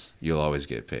first, you'll always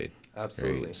get paid.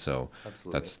 Absolutely. Right? So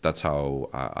Absolutely. that's how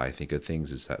I think of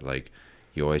things, is that like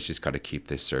you always just got to keep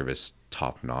the service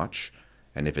top notch,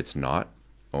 and if it's not,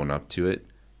 own up to it,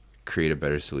 create a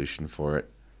better solution for it,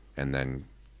 and then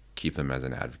keep them as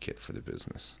an advocate for the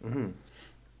business.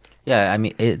 Yeah, I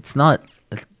mean, it's not,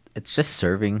 it's just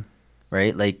serving,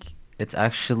 right? Like, it's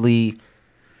actually,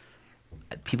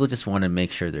 people just want to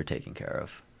make sure they're taken care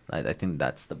of. I think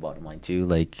that's the bottom line too.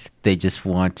 Like, they just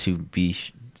want to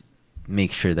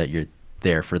make sure that you're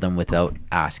there for them without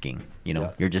asking,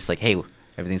 Yeah. You're just like, hey,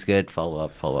 everything's good, follow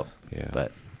up. Yeah.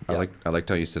 But I liked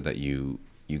how you said that you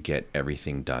get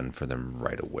everything done for them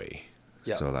right away.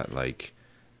 Yeah. So that like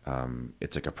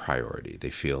it's like a priority. They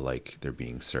feel like they're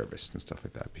being serviced and stuff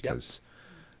like that, because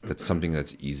that's something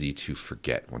that's easy to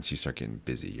forget once you start getting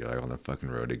busy. You're like on the fucking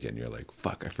road again. You're like,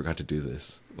 fuck, I forgot to do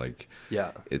this. Like,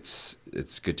 Yeah. it's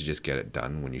good to just get it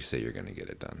done when you say you're going to get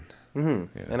it done.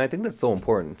 Yeah. And I think that's so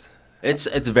important.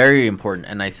 it's very important,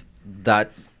 and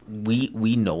that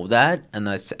we know that, and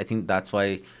I think that's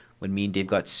why when me and Dave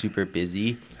got super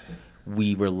busy,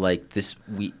 we were like, this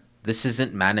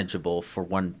isn't manageable for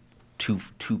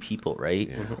two people, right?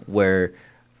 Yeah. Where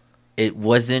it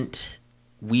wasn't,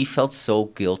 we felt so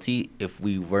guilty if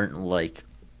we weren't like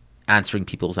answering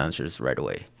people's answers right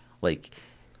away. Like,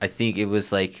 I think it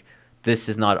was like, this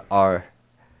is not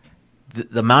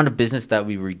the amount of business that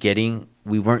we were getting,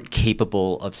 we weren't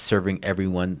capable of serving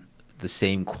everyone the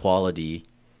same quality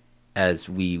as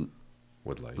we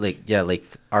Would like. like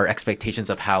our expectations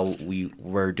of how we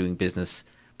were doing business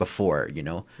before,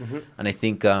 And I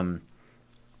think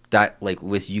that, like,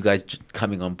 with you guys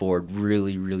coming on board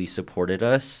really, really supported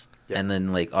us. Yeah. And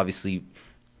then, like, obviously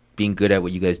being good at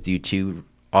what you guys do too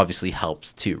obviously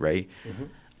helps too, right?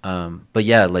 But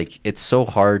yeah, like, it's so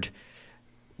hard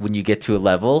when you get to a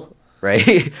level,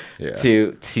 right? Yeah.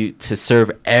 to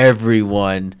serve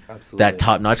everyone Absolutely. that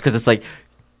top notch, because it's like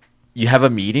you have a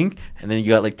meeting and then you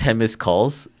got like 10 missed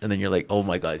calls and then you're like, oh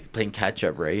my god, playing catch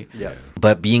up, right? Yeah.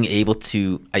 But being able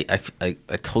to, I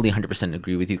totally 100%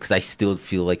 agree with you, because I still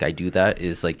feel like I do that,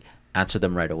 is like answer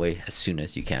them right away as soon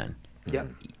as you can, Yeah.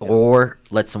 or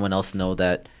let someone else know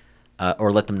that,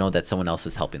 or let them know that someone else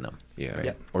is helping them. Yeah.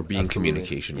 Yeah. Or be in Absolutely.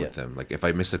 communication with them. Like, if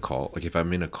I miss a call, like if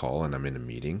I'm in a call and I'm in a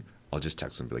meeting, I'll just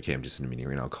text them, be like, hey, I'm just in a meeting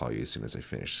right now. I'll call you as soon as I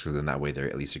finish. So then that way, they're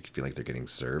at least feel like they're getting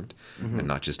served, and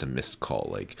not just a missed call.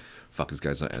 Like, fuck, this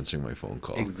guy's not answering my phone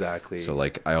call. Exactly. So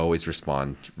like, I always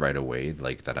respond right away,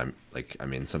 like that I'm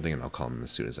in something, and I'll call them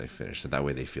as soon as I finish. So that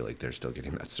way, they feel like they're still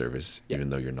getting that service, Yeah. even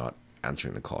though you're not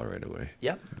answering the call right away.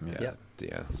 Yeah. Yeah.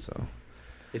 Yeah. So.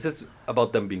 It's just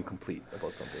about them being complete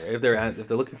about something. Right? If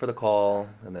they're looking for the call,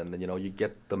 and then you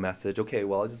get the message. Okay,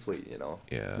 well, I'll just wait.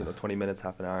 Yeah. 20 minutes,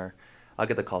 half an hour. I'll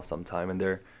get the call sometime, and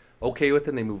they're okay with it,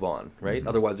 and they move on. Right.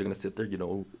 Otherwise, they're gonna sit there.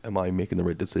 Am I making the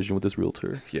right decision with this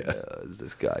realtor? Yeah. Is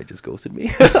this guy just ghosted me?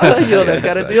 That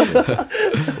kind of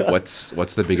deal.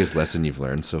 What's the biggest lesson you've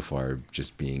learned so far,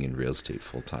 just being in real estate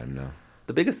full time now?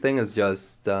 The biggest thing is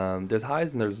just there's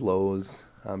highs and there's lows.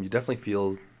 You definitely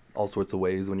feel all sorts of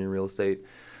ways when you're in real estate.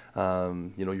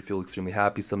 You feel extremely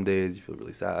happy some days. You feel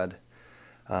really sad.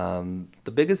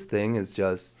 The biggest thing is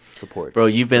just support. Bro,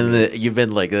 you've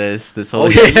been like this whole. Oh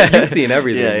yeah, you've seen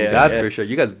everything. Yeah, That's yeah. for sure.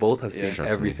 You guys both have seen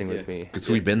Trust me. everything with me. Because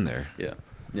we've been there. Yeah.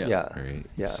 Yeah. Right.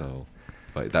 Yeah. So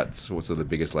But that's so the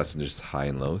biggest lesson is high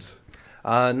and lows.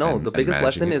 No, And- the and biggest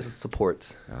lesson managing it? is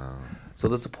support. So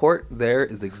the support there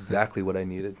is exactly what I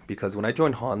needed, because when I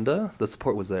joined Honda, the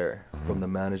support was there from the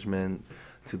management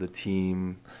to the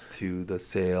team to the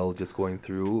sale just going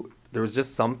through. There was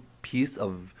just some piece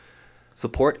of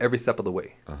support every step of the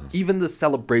way. Even the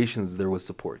celebrations, there was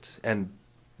support. And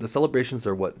the celebrations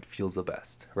are what feels the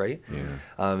best, right?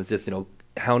 Yeah. It's just,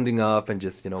 hounding up and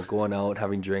just, going out,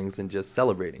 having drinks and just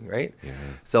celebrating, right? Yeah.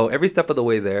 So every step of the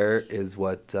way there is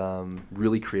what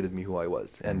really created me who I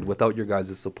was. And without your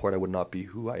guys' support, I would not be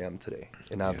who I am today,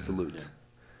 in absolute.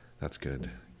 That's good.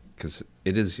 Because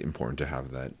it is important to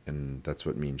have that. And that's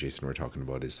what me and Jason were talking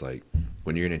about is like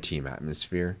when you're in a team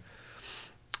atmosphere,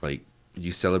 like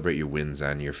you celebrate your wins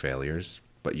and your failures,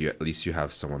 but at least you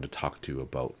have someone to talk to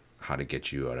about how to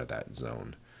get you out of that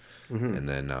zone. And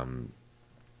then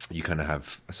you kind of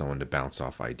have someone to bounce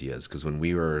off ideas. Because when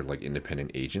we were like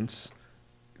independent agents,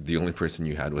 the only person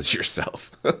you had was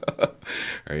yourself.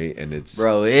 Right? And it's...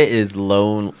 Bro, it is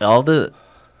lone.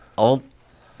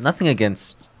 Nothing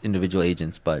against individual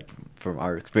agents, but from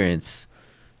our experience,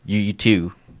 you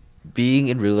too, being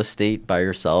in real estate by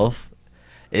yourself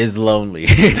is lonely.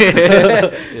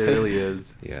 It really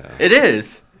is. Yeah. It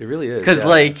is. It really is. Because,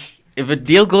 like, if a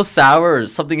deal goes sour or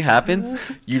something happens,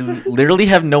 you literally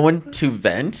have no one to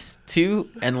vent to,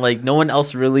 and, like, no one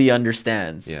else really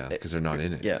understands. Yeah, because they're not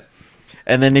in it. Yeah.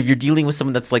 And then if you're dealing with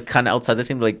someone that's, like, kind of outside the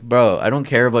thing, like, bro, I don't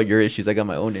care about your issues. I got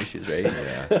my own issues, right?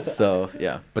 Yeah. So,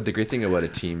 yeah. But the great thing about a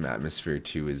team atmosphere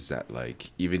too is that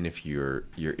like even if you're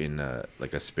in a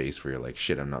space where you're like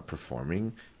shit, I'm not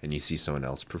performing, and you see someone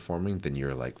else performing, then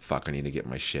you're like fuck, I need to get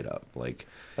my shit up. Like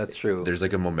That's true. there's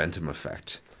like a momentum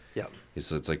effect. Yeah.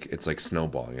 It's like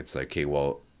snowballing. It's like, okay,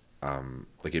 well,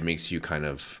 like it makes you kind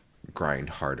of grind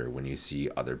harder when you see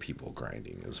other people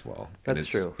grinding as well. And That's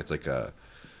true. It's like a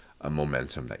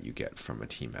momentum that you get from a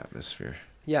team atmosphere.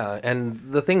 Yeah, and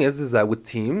the thing is that with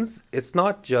teams, it's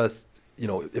not just,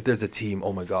 if there's a team,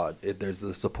 oh my God, there's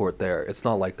the support there. It's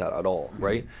not like that at all,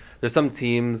 right? There's some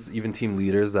teams, even team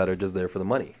leaders, that are just there for the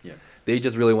money. Yeah. They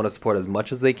just really want to support as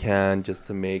much as they can just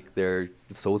to make their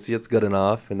associates good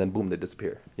enough, and then boom, they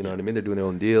disappear. You know what I mean? They're doing their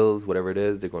own deals, whatever it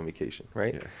is, they're going on vacation,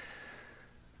 right? Yeah.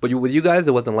 But with you guys,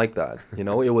 it wasn't like that. It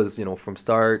was, from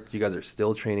start, you guys are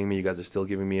still training me. You guys are still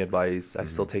giving me advice. I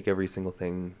still take every single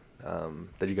thing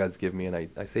that you guys give me, and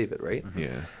I save it, right?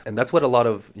 Yeah. And that's what a lot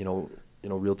of,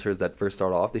 realtors that first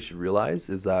start off, they should realize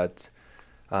is that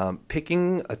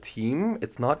picking a team,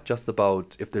 it's not just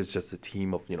about if there's just a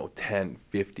team of, 10,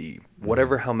 50,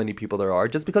 whatever, how many people there are.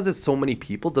 Just because there's so many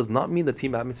people does not mean the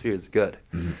team atmosphere is good.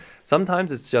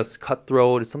 Sometimes it's just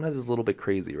cutthroat. Sometimes it's a little bit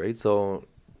crazy, right? So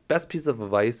best piece of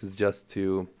advice is just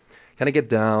to kind of get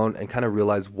down and kind of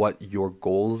realize what your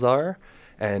goals are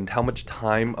and how much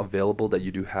time available that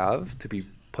you do have to be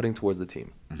putting towards the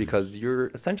team, because you're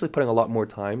essentially putting a lot more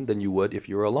time than you would if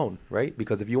you were alone, right?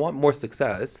 Because if you want more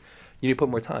success, you need to put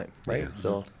more time, right? Yeah.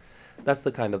 So that's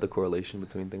the kind of the correlation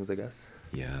between things, I guess.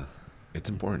 Yeah, it's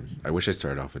important. I wish I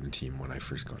started off in a team when I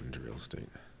first got into real estate.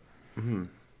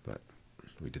 But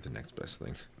we did the next best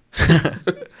thing.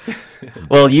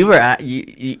 Well, you were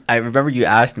I remember you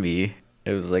asked me.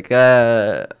 It was like,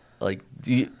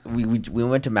 we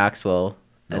went to Maxwell.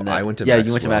 No, And then, I went to you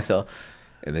went to Maxwell. Maxwell.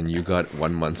 And then you got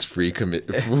 1 month's free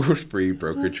free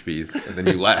brokerage fees, and then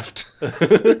you left. You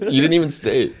didn't even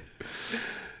stay.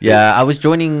 Yeah, I was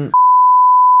joining,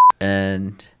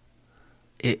 and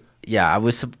I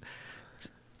was.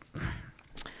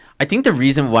 I think the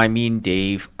reason why me and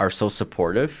Dave are so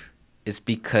supportive is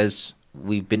because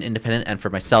we've been independent, and for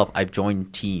myself, I've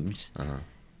joined teams,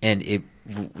 and it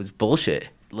was bullshit.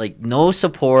 Like no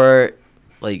support.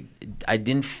 Like I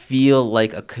didn't feel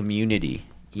like a community,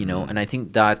 and I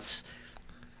think that's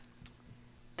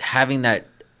having that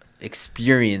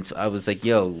experience. I was like,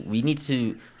 yo, we need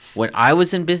to. When I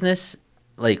was in business,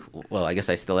 I guess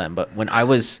I still am, but when I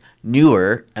was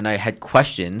newer and I had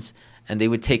questions and they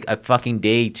would take a fucking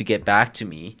day to get back to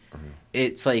me,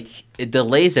 it's like it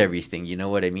delays everything. You know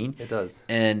what I mean? It does.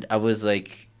 And I was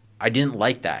like, I didn't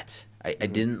like that. I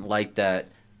didn't like that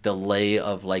delay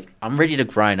of like, I'm ready to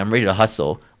grind. I'm ready to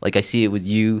hustle. Like I see it with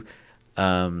you,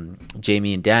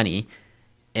 Jamie and Danny.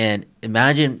 And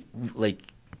imagine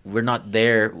like we're not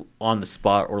there on the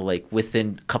spot or like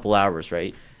within a couple hours,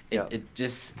 right? It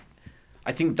just,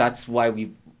 I think that's why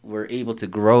we were able to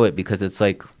grow it, because it's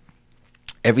like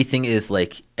everything is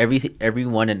like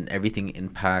everyone and everything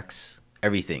impacts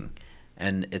everything.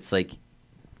 And it's like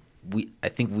I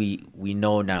think we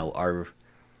know now our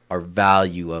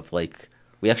value of like,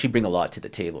 we actually bring a lot to the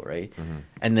table, right?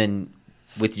 And then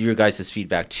with your guys'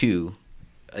 feedback too,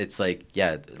 it's like,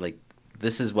 yeah, like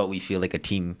this is what we feel like a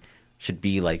team should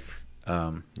be like.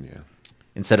 Yeah.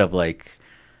 Instead of like,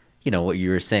 what you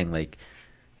were saying, like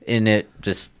in it,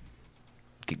 just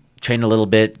train a little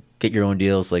bit, get your own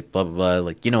deals, like blah, blah, blah.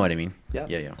 Like, you know what I mean? Yeah.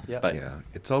 But, Yeah.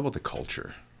 It's all about the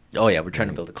culture. Oh, yeah. We're trying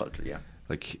to build a culture. Yeah.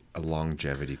 Like a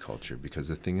longevity culture, because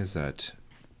the thing is that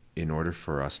in order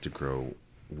for us to grow,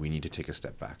 we need to take a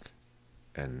step back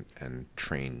and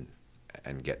train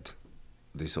and get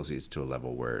the associates to a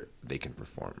level where they can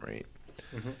perform, right?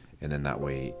 And then that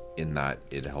way, in that,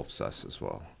 it helps us as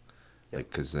well. Like,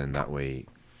 because then that way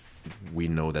we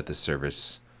know that the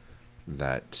service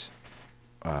that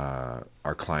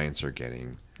our clients are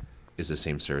getting is the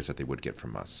same service that they would get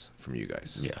from us, from you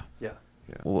guys. Yeah.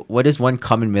 What is one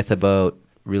common myth about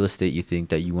real estate you think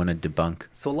that you want to debunk?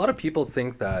 So a lot of people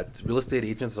think that real estate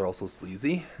agents are also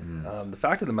sleazy. The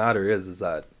fact of the matter is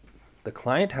that the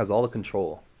client has all the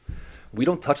control. We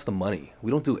don't touch the money.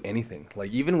 We don't do anything.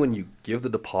 Like, even when you give the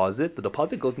deposit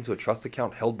goes into a trust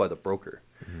account held by the broker,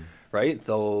 right?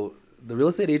 So the real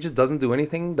estate agent doesn't do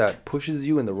anything that pushes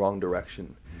you in the wrong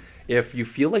direction. If you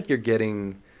feel like you're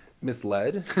getting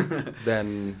misled,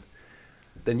 then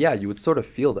yeah, you would sort of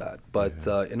feel that. But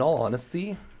in all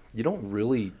honesty, you don't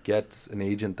really get an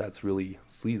agent that's really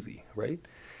sleazy, right?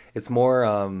 It's more,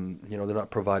 they're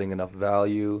not providing enough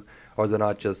value, or they're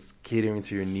not just catering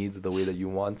to your needs the way that you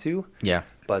want to. Yeah.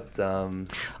 But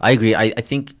I agree. I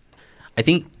think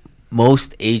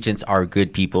most agents are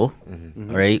good people,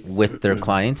 right, with their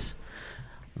clients.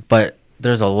 But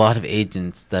there's a lot of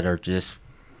agents that are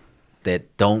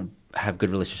that don't have good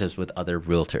relationships with other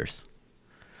realtors.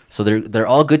 So they're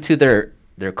all good to their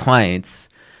clients,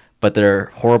 but they're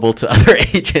horrible to other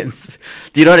agents.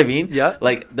 Do you know what I mean? Yeah.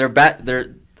 Like they're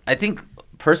bad. I think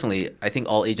personally,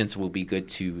 all agents will be good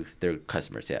to their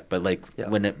customers. Yeah. But like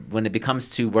when it becomes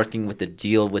to working with a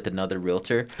deal with another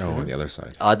realtor. Oh, on the other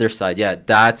side. Other side, yeah,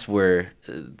 that's where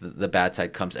the bad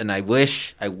side comes. And I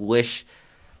wish a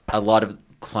lot of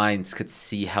clients could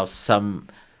see how some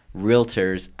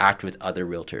realtors act with other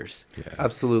realtors. Yeah.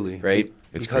 Absolutely. Right?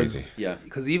 It's crazy. Yeah.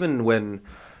 Because even when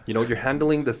you're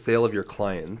handling the sale of your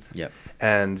client,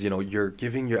 and you're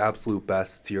giving your absolute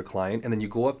best to your client, and then you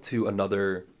go up to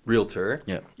another realtor.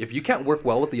 Yeah. If you can't work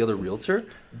well with the other realtor,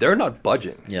 they're not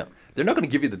budging. Yeah. They're not going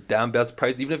to give you the damn best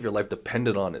price, even if your life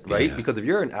depended on it, right? Yeah. Because if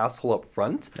you're an asshole up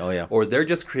front, or they're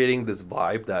just creating this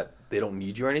vibe that they don't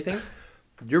need you or anything,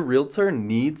 your realtor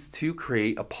needs to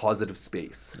create a positive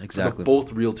space Exactly. for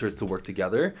both realtors to work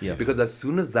together. Yeah. Because as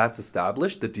soon as that's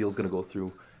established, the deal's going to go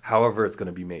through however it's going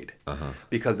to be made.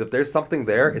 Because if there's something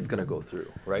there, it's going to go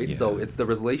through, right? Yeah. So it's the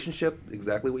relationship,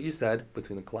 exactly what you said,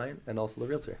 between the client and also the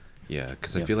realtor. Yeah,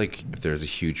 because I feel like if there's a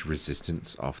huge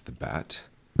resistance off the bat,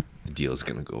 the deal is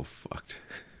going to go fucked.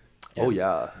 Oh,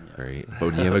 yeah. Right?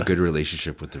 But when you have a good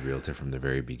relationship with the realtor from the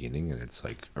very beginning, and it's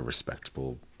like a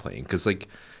respectable playing, because like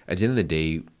at the end of the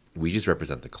day, we just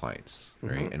represent the clients,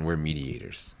 right? And we're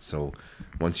mediators. So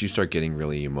once you start getting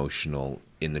really emotional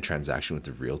in the transaction with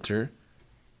the realtor,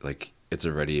 like it's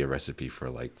already a recipe for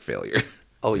like failure.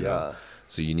 Oh, you yeah. know?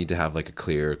 So you need to have like a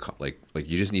clear, like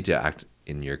you just need to act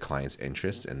in your client's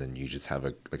interest, and then you just have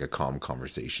a calm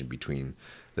conversation between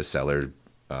the seller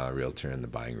realtor and the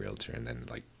buying realtor, and then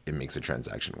like it makes the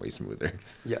transaction way smoother.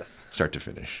 Yes. Start to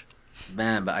finish.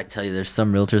 Man, but I tell you, there's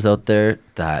some realtors out there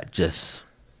that just,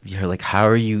 you're like, how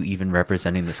are you even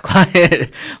representing this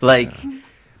client? Like,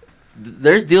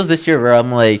 there's deals this year where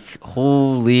I'm like,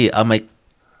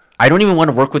 I don't even want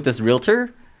to work with this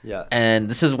realtor. Yeah. And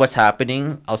this is what's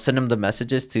happening. I'll send them the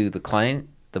messages to the client,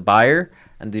 the buyer,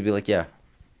 and they'd be like, yeah,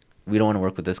 we don't want to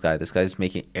work with this guy. This guy's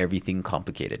making everything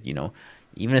complicated,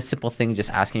 Even a simple thing, just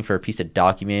asking for a piece of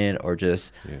document, or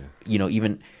just,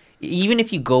 even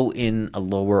if you go in a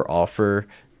lower offer,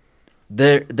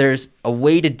 there's a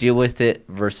way to deal with it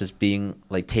versus being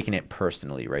like taking it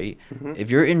personally, right? If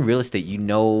you're in real estate,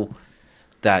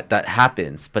 that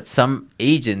happens. But some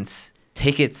agents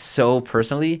take it so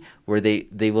personally where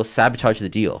they will sabotage the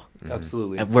deal.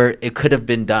 Absolutely. And where it could have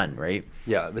been done, right?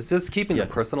 Yeah, it's just keeping the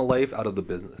personal life out of the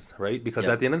business, right? Because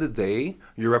at the end of the day,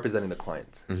 you're representing the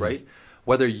client, right?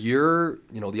 Whether you're,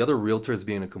 the other realtor is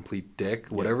being a complete dick,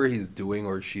 whatever he's doing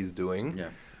or she's doing,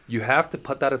 you have to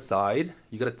put that aside.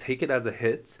 You got to take it as a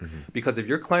hit, because if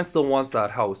your client still wants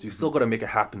that house, you still got to make it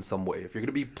happen some way. If you're going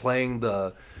to be playing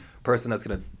the person that's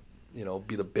going to,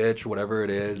 be the bitch, whatever it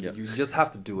is, you just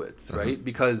have to do it, right?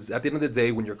 Because at the end of the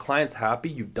day, when your client's happy,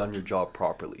 you've done your job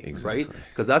properly, right?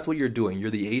 Because that's what you're doing.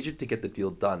 You're the agent to get the deal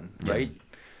done, right?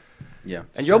 Yeah.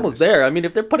 And you're almost there. I mean,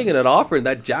 if they're putting in an offer and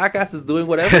that jackass is doing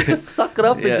whatever, just suck it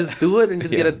up and just do it and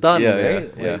just get it done,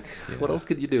 right? What else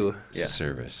could you do?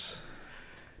 Service.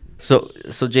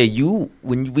 So Jay,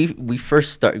 when you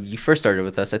first started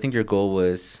with us, I think your goal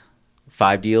was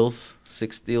 5 deals,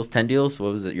 6 deals, 10 deals.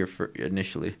 What was it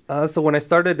initially? So when I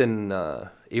started in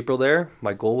April there,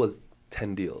 my goal was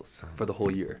 10 deals for the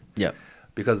whole year. Yeah.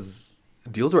 Because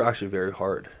deals were actually very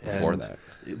hard.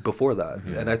 Before that.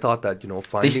 Yeah. And I thought that,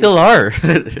 finding... They still are.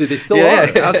 They still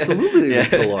are. Absolutely, they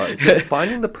still are. Just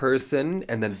finding the person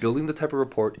and then building the type of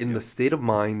rapport in the state of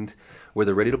mind where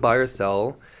they're ready to buy or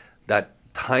sell, that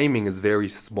timing is very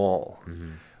small.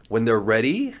 When they're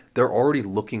ready, they're already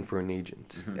looking for an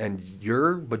agent. And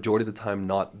you're majority of the time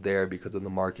not there because of the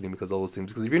marketing, because of all those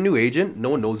things. Because if you're a new agent, no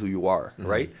one knows who you are,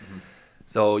 right?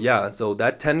 So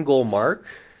that 10 goal mark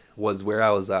was where I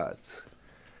was at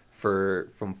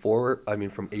from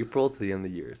April to the end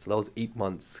of the year. So that was 8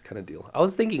 months kind of deal. I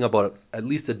was thinking about at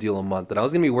least a deal a month, and I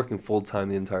was going to be working full time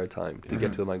the entire time to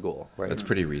get to my goal, right? That's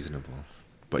pretty reasonable.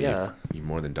 But you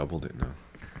more than doubled it now.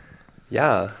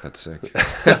 Yeah. That's sick.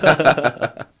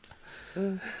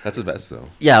 That's the best though.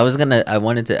 Yeah, I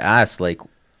wanted to ask what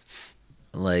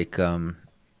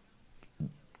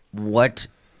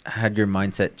had your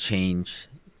mindset change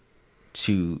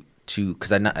to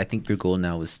because I think your goal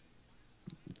now is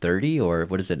 30, or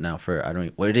what is it now for?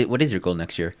 What is your goal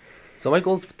next year? So my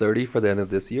goal is 30 for the end of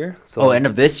this year. So end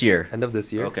of this year. End of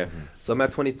this year. Okay. So I'm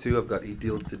at 22. I've got 8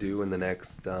 deals to do in the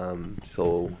next,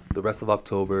 so the rest of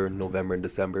October, November, and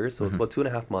December. So it's about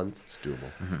 2.5 months. It's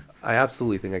doable. I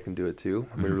absolutely think I can do it too.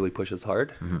 I'm going to really push this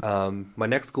hard. My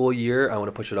next goal year, I want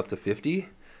to push it up to 50.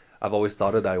 I've always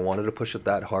thought that I wanted to push it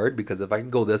that hard because if I can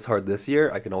go this hard this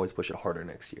year, I can always push it harder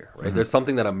next year, right? There's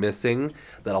something that I'm missing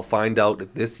that I'll find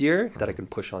out this year that I can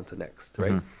push on to next,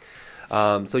 right?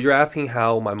 So you're asking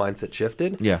how my mindset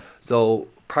shifted? Yeah. So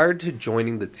prior to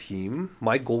joining the team,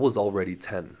 my goal was already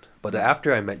 10. But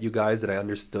after I met you guys and I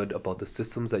understood about the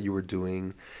systems that you were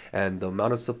doing and the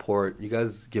amount of support, you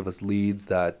guys give us leads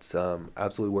that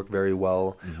absolutely work very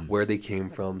well, where they came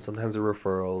from, sometimes they're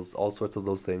referrals, all sorts of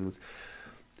those things.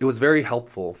 It was very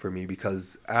helpful for me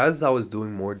because as I was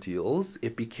doing more deals,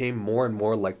 it became more and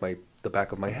more like the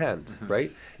back of my hand,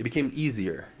 right? It became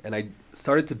easier and I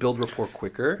started to build rapport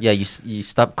quicker. Yeah, you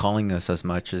stopped calling us as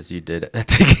much as you did at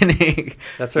the beginning.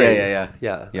 That's right.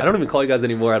 Yeah. I don't even call you guys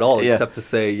anymore at all, except to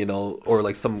say, or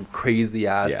like some crazy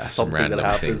ass something that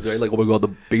happens, right? Like, oh my god, the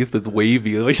basement's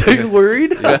wavy. Are you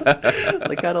worried?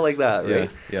 Like kind of like that,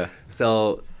 right? Yeah.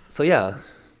 So yeah.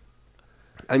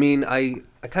 I mean, I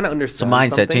kind of understand. So mindset,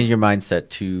 something. change your mindset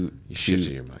to You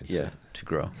shifted your mindset. Yeah, to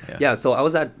grow. Yeah, so I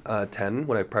was at 10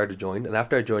 when I prior to join, and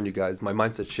after I joined you guys, my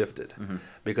mindset shifted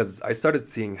because I started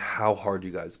seeing how hard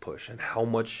you guys push and how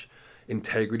much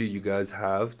integrity you guys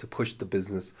have to push the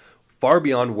business far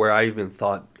beyond where I even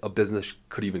thought a business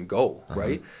could even go,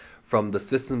 right? From the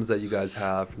systems that you guys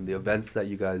have, from the events that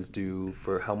you guys do,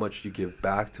 for how much you give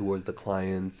back towards the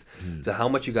clients, to how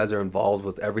much you guys are involved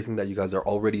with everything that you guys are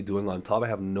already doing on top. I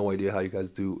have no idea how you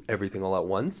guys do everything all at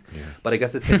once, but I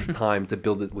guess it takes time to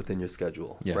build it within your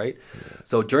schedule, right?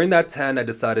 So during that 10, I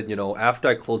decided, after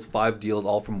I closed 5 deals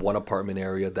all from one apartment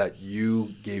area that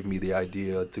you gave me the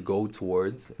idea to go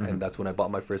towards, and that's when I bought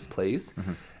my first place.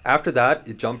 After that,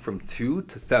 it jumped from 2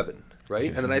 to 7,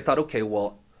 right? And then I thought, okay,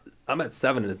 well, I'm at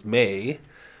 7 and it's May.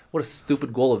 What a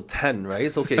stupid goal of 10, right?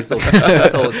 It's okay. So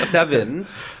 7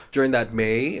 during that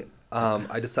May,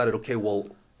 I decided, okay, well,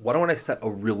 why don't I set a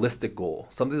realistic goal,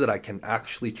 something that I can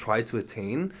actually try to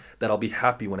attain, that I'll be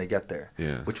happy when I get there,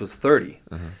 which was 30.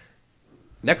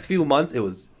 Next few months, it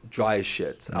was dry as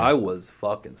shit. I was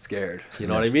fucking scared. You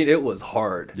know what I mean? It was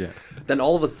hard. Then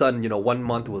all of a sudden, 1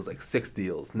 month was like 6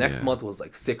 deals. Next month was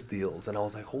like 6 deals. And I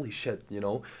was like, holy shit,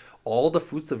 all the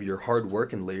fruits of your hard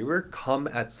work and labor come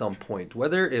at some point.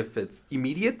 Whether if it's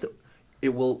immediate, it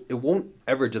won't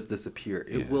ever just disappear.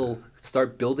 It will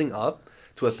start building up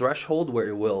to a threshold where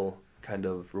it will kind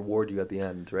of reward you at the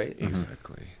end, right?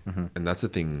 Exactly. And that's the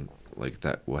thing, like,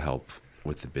 that will help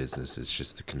with the business, is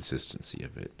just the consistency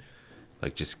of it.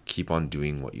 Like, just keep on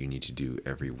doing what you need to do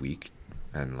every week,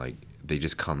 and like they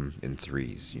just come in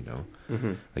threes,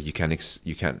 like you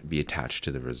can't be attached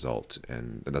to the result.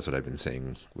 And that's what I've been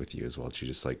saying with you as well, to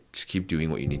just keep doing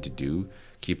what you need to do,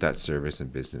 keep that service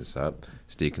and business up,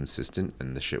 stay consistent,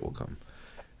 and the shit will come,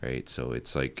 right? So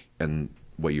it's like, and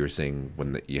what you were saying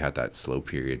when you had that slow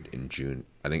period in June,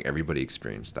 I think everybody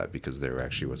experienced that because there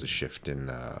actually was a shift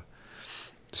in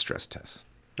stress tests.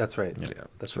 That's right. Yeah,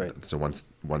 that's right. So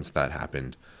once that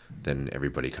happened, then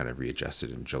everybody kind of readjusted,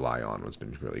 and July on has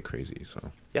been really crazy.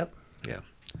 So yeah.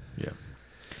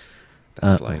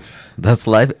 That's life. That's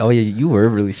life. Oh yeah, you were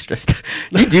really stressed.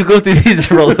 You do go through these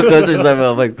roller coasters.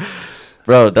 I'm like,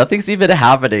 bro, nothing's even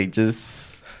happening.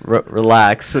 Just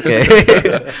relax,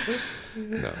 okay?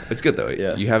 No, it's good though.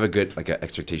 Yeah. You have a good like a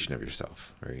expectation of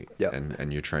yourself, right? Yeah.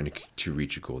 And you're trying to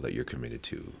reach a goal that you're committed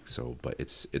to. So, but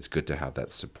it's good to have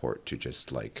that support to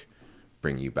just like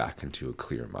bring you back into a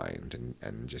clear mind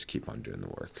and just keep on doing the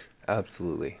work.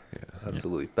 Absolutely. Yeah.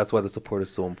 Absolutely. That's why the support is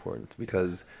so important,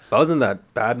 because if I was in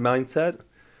that bad mindset,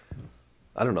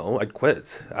 I don't know, I'd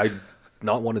quit. I'd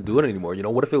not want to do it anymore. You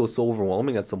know, what if it was so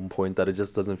overwhelming at some point that it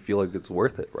just doesn't feel like it's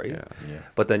worth it, right? Yeah.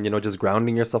 But then, you know, just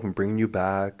grounding yourself and bringing you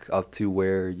back up to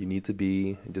where you need to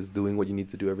be and just doing what you need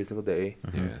to do every single day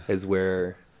Yeah. is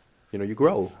where, you know, you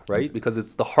grow, right? Because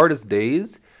it's the hardest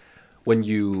days when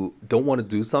you don't want to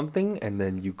do something and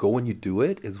then you go and you do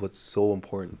it is what's so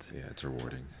important. Yeah, it's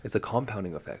rewarding. It's a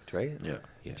compounding effect, right? Yeah.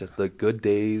 Yeah. Just the good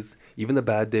days, even the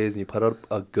bad days, and you put up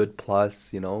a good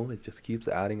plus, you know, it just keeps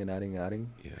adding and adding and adding.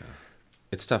 Yeah.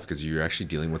 It's tough because you're actually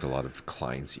dealing with a lot of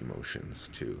clients' emotions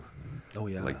too. Oh,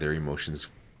 yeah. Like their emotions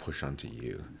push onto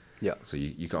you. Yeah. So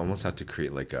you almost have to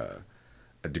create like a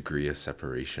degree of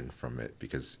separation from it,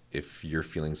 because if you're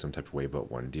feeling some type of way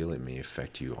about one deal, it may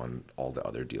affect you on all the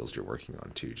other deals you're working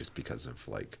on too, just because of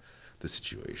like the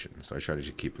situation. So I try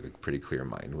to keep a pretty clear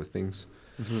mind with things,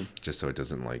 just so it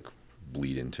doesn't like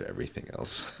bleed into everything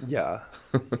else. Yeah.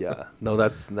 Yeah. No,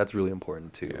 that's really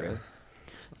important too, Yeah. right?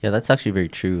 Yeah, that's actually very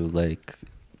true. Like,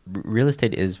 real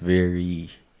estate is very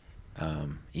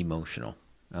emotional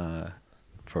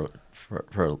for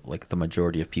like the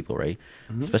majority of people, right?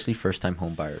 Especially first-time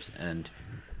home buyers. And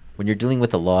when you're dealing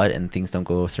with a lot and things don't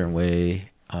go a certain way,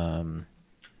 and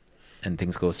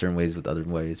things go certain ways with other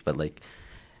ways, but like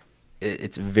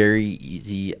it's very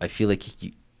easy. I feel like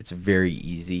it's very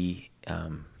easy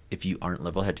if you aren't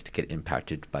level-headed to get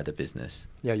impacted by the business.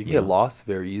 Yeah, you can You get know? lost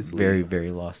very easily. Very, very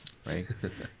lost, right?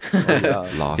 Oh, yeah.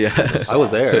 Lost. Yeah. in the I was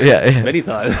sauce. there. Yeah. Many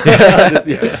times. This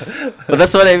year. But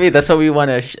that's what I mean. That's what we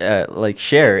want to like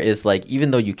share is like,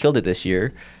 even though you killed it this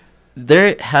year,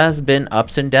 there has been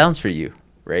ups and downs for you,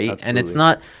 right? And it's Absolutely.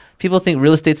 not, people think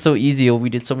real estate's so easy. Oh, we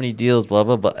did so many deals, blah,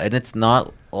 blah, blah. And it's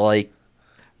not like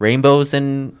rainbows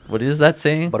and, what is that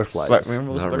saying? Butterflies.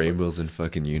 Rainbows, Not rainbows and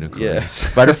fucking unicorns. Yeah.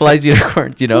 Butterflies,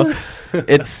 unicorns, you know?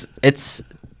 It's,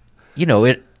 you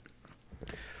know,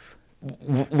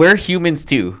 we're humans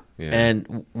too. Yeah.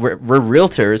 And we're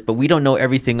realtors, but we don't know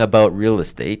everything about real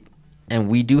estate, and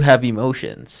we do have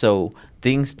emotions. So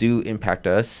things do impact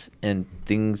us, and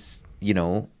things, you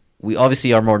know, we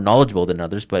obviously are more knowledgeable than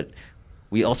others, but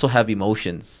we also have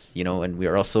emotions, you know, and we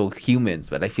are also humans.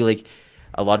 But I feel like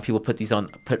a lot of people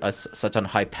put us such on a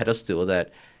high pedestal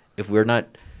that if we're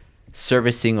not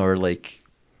servicing or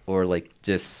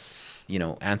just, you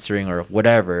know, answering or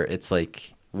whatever, it's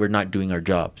like we're not doing our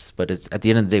jobs. But it's at the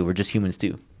end of the day, we're just humans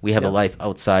too. We have a Yeah. life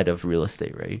outside of real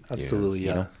estate, right? Absolutely, You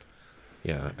yeah. know?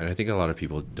 Yeah, and I think a lot of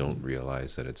people don't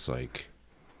realize that it's like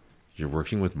you're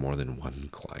working with more than one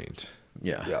client,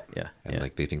 Yeah. Yeah. Yeah. and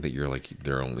like they think that you're like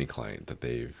their only client that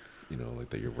they've, you know, like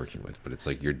that you're working with, but it's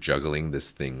like you're juggling this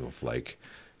thing of like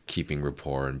keeping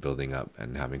rapport and building up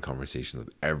and having conversations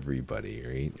with everybody,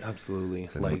 right? Absolutely.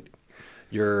 So Like,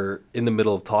 you're in the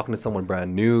middle of talking to someone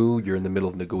brand new. You're in the middle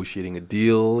of negotiating a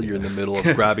deal. You're in the middle of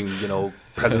grabbing, you know,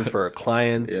 presents for a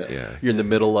client. Yeah. You're in the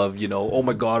middle of, you know, oh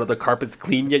my God, are the carpets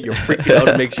clean yet? You're freaking out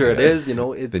to make sure it is. You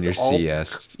know, it's Then you're all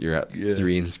CS, you're at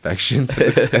 3 inspections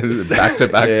back to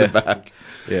back to back.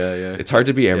 Yeah. Yeah. It's hard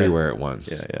to be everywhere at once.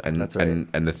 Yeah, yeah. And That's right.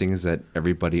 and the thing is that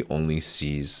everybody only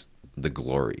sees the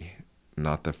glory,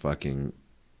 not the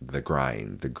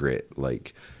grind, the grit,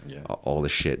 like all the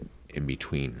shit in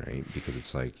between, right? Because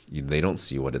it's like they don't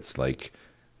see what it's like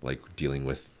dealing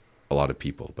with a lot of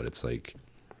people, but it's like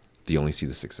they only see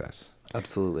the success.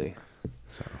 Absolutely.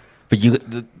 So But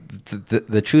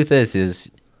the truth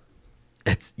is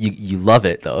it's you love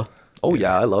it though. Oh,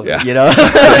 yeah, I love Yeah. it. You know,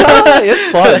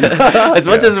 it's fun. As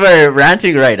much as we're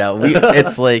ranting right now,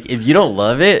 it's like if you don't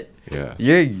love it, yeah,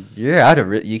 you're out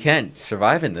of it. You can't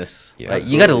survive in this. Yeah, Like,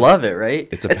 you got to absolutely. love it, right?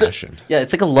 It's a passion. Yeah,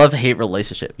 it's like a love-hate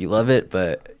relationship. You love it,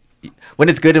 but when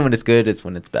it's good and when it's good, it's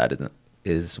when it's bad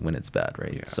is when it's bad,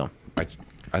 right? Yeah. So I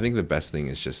think the best thing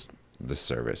is just the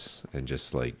service, and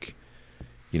just like,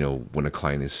 you know, when a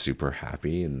client is super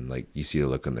happy and like you see the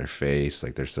look on their face,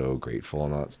 like they're so grateful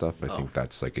and all that stuff. I think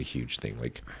that's like a huge thing.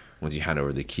 Like once you hand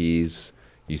over the keys,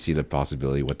 you see the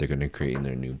possibility what they're going to create in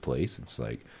their new place. It's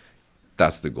like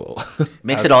that's the goal.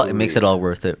 makes Absolutely. it all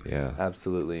worth it. Yeah.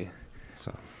 Absolutely.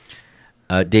 So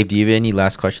Dave, do you have any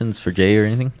last questions for Jay or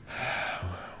anything?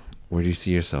 where do you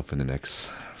see yourself in the next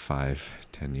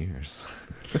 5-10 years?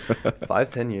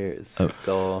 5-10 years. Oh.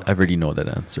 So I already know that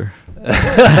answer.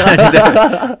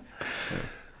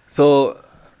 So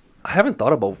I haven't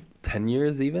thought about 10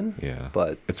 years even. Yeah.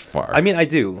 But It's far. I mean, I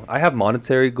do. I have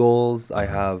monetary goals. I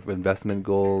have investment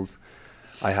goals.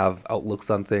 I have outlooks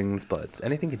on things, but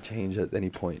anything can change at any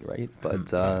point, right? But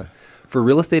for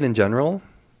real estate in general,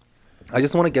 I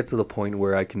just want to get to the point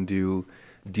where I can do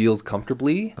deals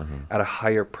comfortably at a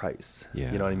higher price.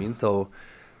 Yeah. You know what I mean? So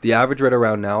the average right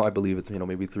around now, I believe it's,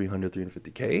 maybe 300,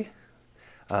 350K.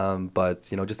 But,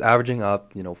 just averaging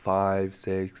up, 5,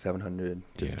 6, 700,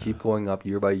 just keep going up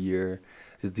year by year,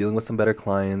 just dealing with some better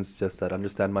clients, just that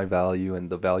understand my value and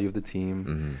the value of the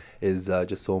team is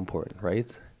just so important,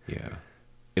 right? Yeah.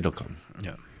 It'll come.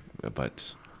 Yeah.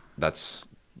 But that's,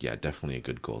 definitely a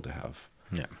good goal to have.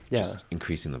 Yeah. Just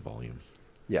increasing the volume.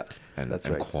 Yeah. And that's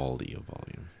right. quality of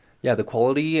volume. Yeah, the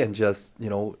quality and just,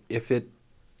 if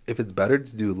it's better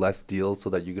to do less deals so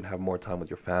that you can have more time with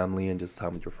your family and just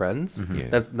time with your friends, Yeah.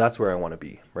 that's where I want to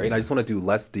be, right? Yeah. I just want to do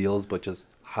less deals, but just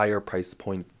higher price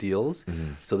point deals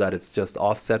so that it's just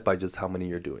offset by just how many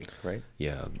you're doing, right?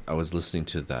 Yeah. I was listening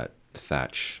to that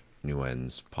Thatch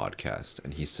Nguyen's podcast,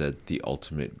 and he said the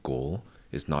ultimate goal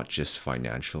is not just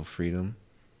financial freedom,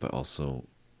 but also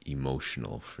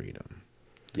emotional freedom.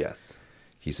 Yes.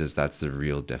 He says that's the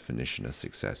real definition of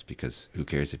success, because who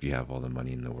cares if you have all the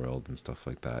money in the world and stuff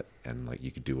like that, and like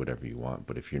you could do whatever you want,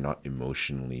 but if you're not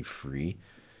emotionally free,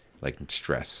 like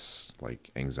stress, like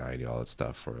anxiety, all that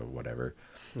stuff or whatever,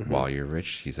 while you're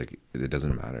rich, he's like, it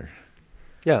doesn't matter.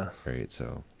 Yeah. Right.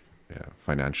 So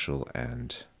financial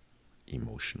and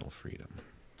emotional freedom.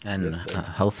 And Yes, sir.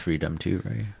 health freedom too,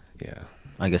 right? Yeah.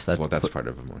 I guess that's part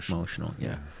of emotional.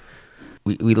 Yeah.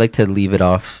 We like to leave it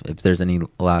off if there's any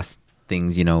last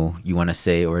things you want to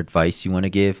say or advice you want to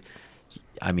give.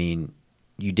 I mean,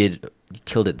 you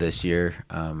killed it this year,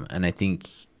 and I think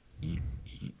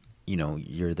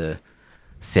you're the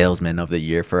salesman of the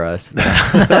year for us.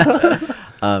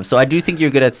 So I do think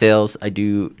you're good at sales. I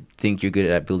do think you're good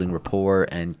at building rapport,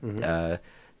 and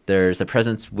there's a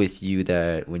presence with you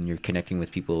that when you're connecting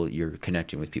with people, you're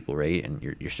connecting with people, right? And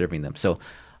you're serving them. So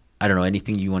I don't know,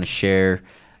 anything you want to share,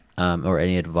 or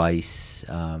any advice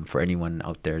for anyone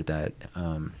out there that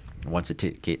wants to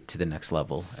get to the next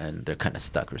level and they're kind of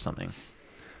stuck or something?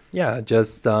 Yeah,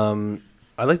 just I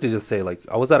like to just say, like,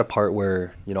 I was at a part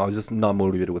where I was just not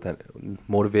motivated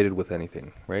with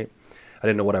anything, right? I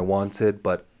didn't know what I wanted,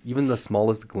 but even the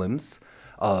smallest glimpse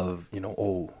of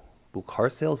will car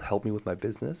sales help me with my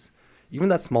business? Even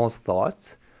that smallest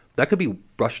thought, that could be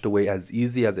brushed away as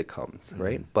easy as it comes,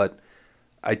 right? But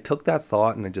I took that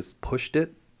thought and I just pushed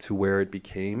it to where it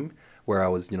became, where I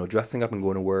was, dressing up and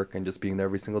going to work and just being there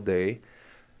every single day.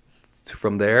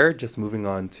 From there, just moving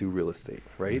on to real estate,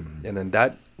 right? And then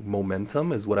that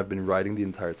momentum is what I've been riding the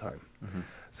entire time.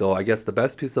 So I guess the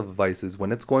best piece of advice is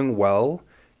when it's going well,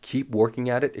 keep working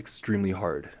at it extremely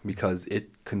hard, because it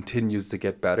continues to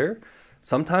get better.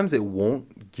 Sometimes it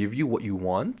won't give you what you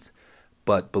want,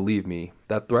 but believe me,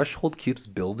 that threshold keeps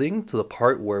building to the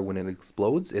part where when it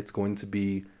explodes, it's going to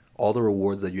be all the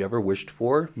rewards that you ever wished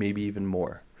for, maybe even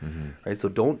more, right? So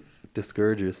don't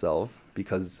discourage yourself,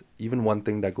 because even one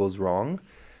thing that goes wrong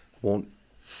won't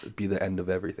be the end of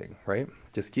everything, right?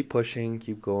 Just keep pushing,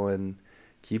 keep going,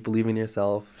 keep believing in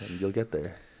yourself, and you'll get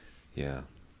there. Yeah,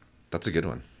 that's a good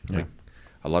one. Yeah. Like,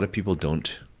 a lot of people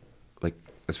don't, like,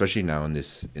 especially now in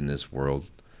this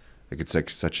world, like, it's like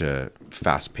such a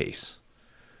fast pace.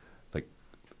 Like,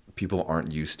 people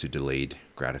aren't used to delayed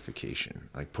gratification,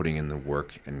 like putting in the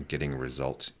work and getting a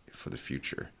result for the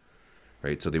future,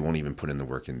 right? So they won't even put in the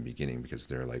work in the beginning because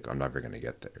they're like, I'm never going to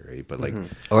get there, right? But like,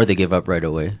 Or they give up right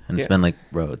away, and it's been like,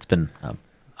 bro, it's been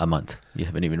a month. You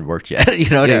haven't even worked yet.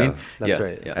 You know what I mean? That's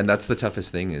right. Yeah. And that's the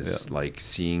toughest thing is like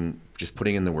just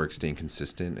putting in the work, staying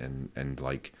consistent, and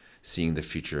like seeing the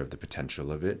future of the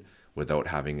potential of it without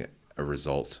having a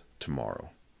result tomorrow.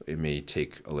 It may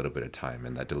take a little bit of time,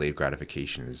 and that delayed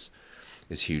gratification is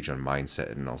huge on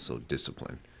mindset and also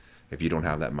discipline. If you don't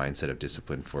have that mindset of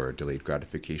discipline for delayed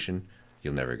gratification,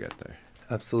 you'll never get there.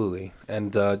 Absolutely.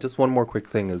 And just one more quick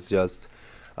thing is just,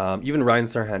 even Ryan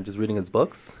Serhant, just reading his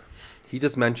books, he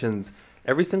just mentions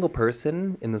every single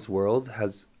person in this world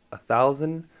has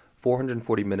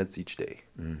 1,440 minutes each day,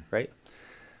 right?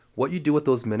 What you do with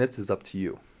those minutes is up to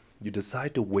you. You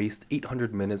decide to waste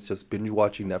 800 minutes just binge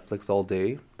watching Netflix all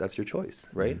day, that's your choice,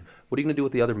 right? What are you going to do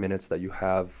with the other minutes that you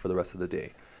have for the rest of the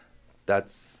day?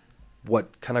 That's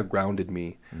what kind of grounded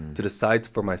me to decide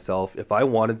for myself if I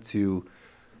wanted to,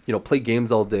 play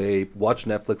games all day, watch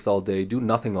Netflix all day, do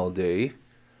nothing all day,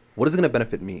 what is going to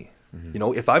benefit me?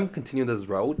 If I'm continuing this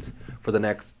route for the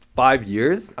next 5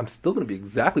 years, I'm still going to be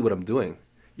exactly what I'm doing.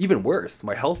 Even worse,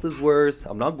 my health is worse.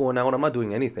 I'm not going out. I'm not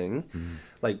doing anything.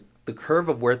 Like, the curve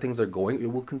of where things are going,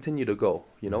 it will continue to go.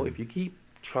 If you keep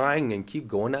trying and keep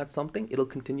going at something, it'll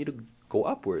continue to go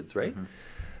upwards, right?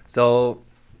 So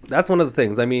That's one of the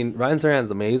things. I mean, Ryan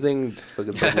Serhan's amazing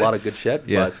because there's a lot of good shit.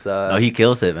 Yeah. But No, he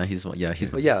kills it, man. He's one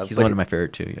but of my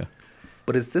favorite too. Yeah.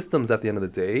 but his systems at the end of the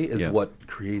day is Yeah. what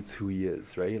creates who he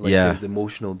is, right? Like Yeah. his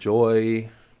emotional joy,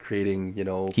 creating,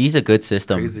 He's a good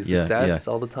system. crazy Yeah, success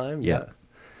yeah. all the time. Yeah.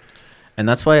 And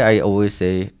that's why I always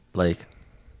say, like,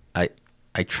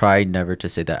 I try never to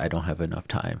say that I don't have enough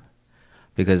time,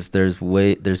 because there's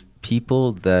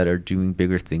people that are doing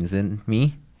bigger things than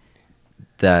me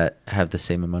that have the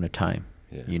same amount of time.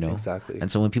 Yeah. Exactly. And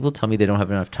so when people tell me they don't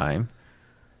have enough time,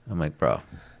 I'm like, bro,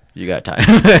 you got time.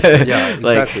 Yeah,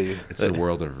 Like, exactly. It's a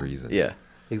world of reason. yeah.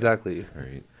 Exactly.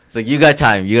 Right. It's like, you got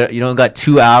time. You don't got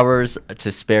 2 hours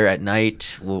to spare at night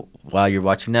while you're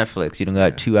watching Netflix. You don't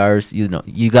got 2 hours.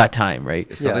 You got time, right?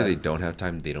 It's not Yeah. that they don't have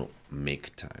time; they don't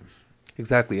make time.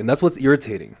 Exactly. And that's what's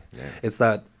irritating. Yeah. It's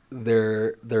that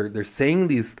they're saying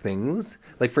these things.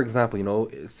 Like, for example,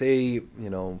 say,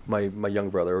 my young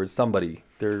brother or somebody,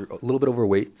 they're a little bit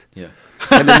overweight. Yeah.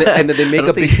 And then they make don't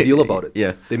a big think- deal about it.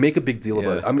 Yeah. They make a big deal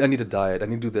about it. Yeah. I need to diet. I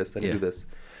need to do this. I need to Yeah. do this.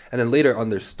 And then later on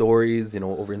their stories,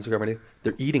 over Instagram, and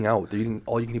they're eating out. They're eating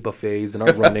all you can eat buffets. They're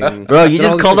not running. Bro, you They're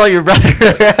just all called this- out your brother.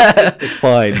 It's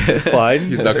fine. It's fine.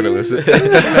 He's not gonna listen.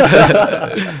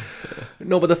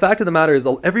 No, but the fact of the matter is,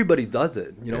 everybody does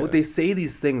it. Yeah. They say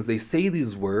these things, they say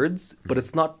these words, but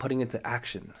it's not putting it into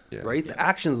action, Yeah. right? The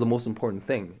action is the most important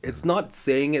thing. It's not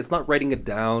saying it, it's not writing it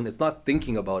down, it's not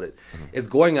thinking about it. It's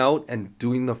going out and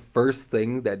doing the first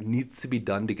thing that needs to be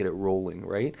done to get it rolling,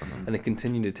 right? And then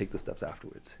continuing to take the steps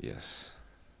afterwards. Yes.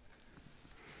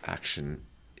 Action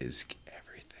is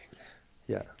everything.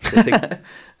 Yeah,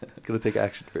 gotta take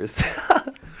action first.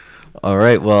 All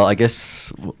right. Well, I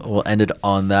guess we'll end it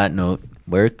on that note.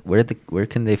 Where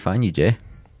can they find you, Jay?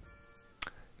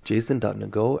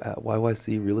 Jason.Ngo at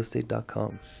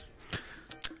YYCRealestate.com.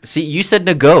 See, you said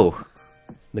Ngo.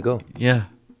 Ngo. Yeah.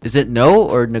 Is it no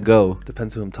or Ngo?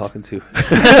 Depends who I'm talking to.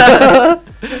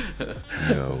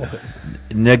 No.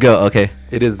 Ngo. Okay.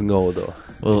 It is Ngo, though.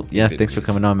 Well, yeah. Thanks for Vietnamese.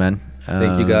 coming on, man.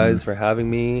 Thank you guys for having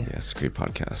me. Yes, great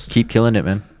podcast. Keep killing it,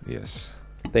 man. Yes.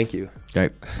 Thank you. All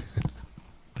right.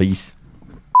 Peace.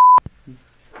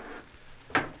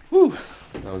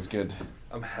 That was good.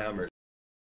 I'm hammered.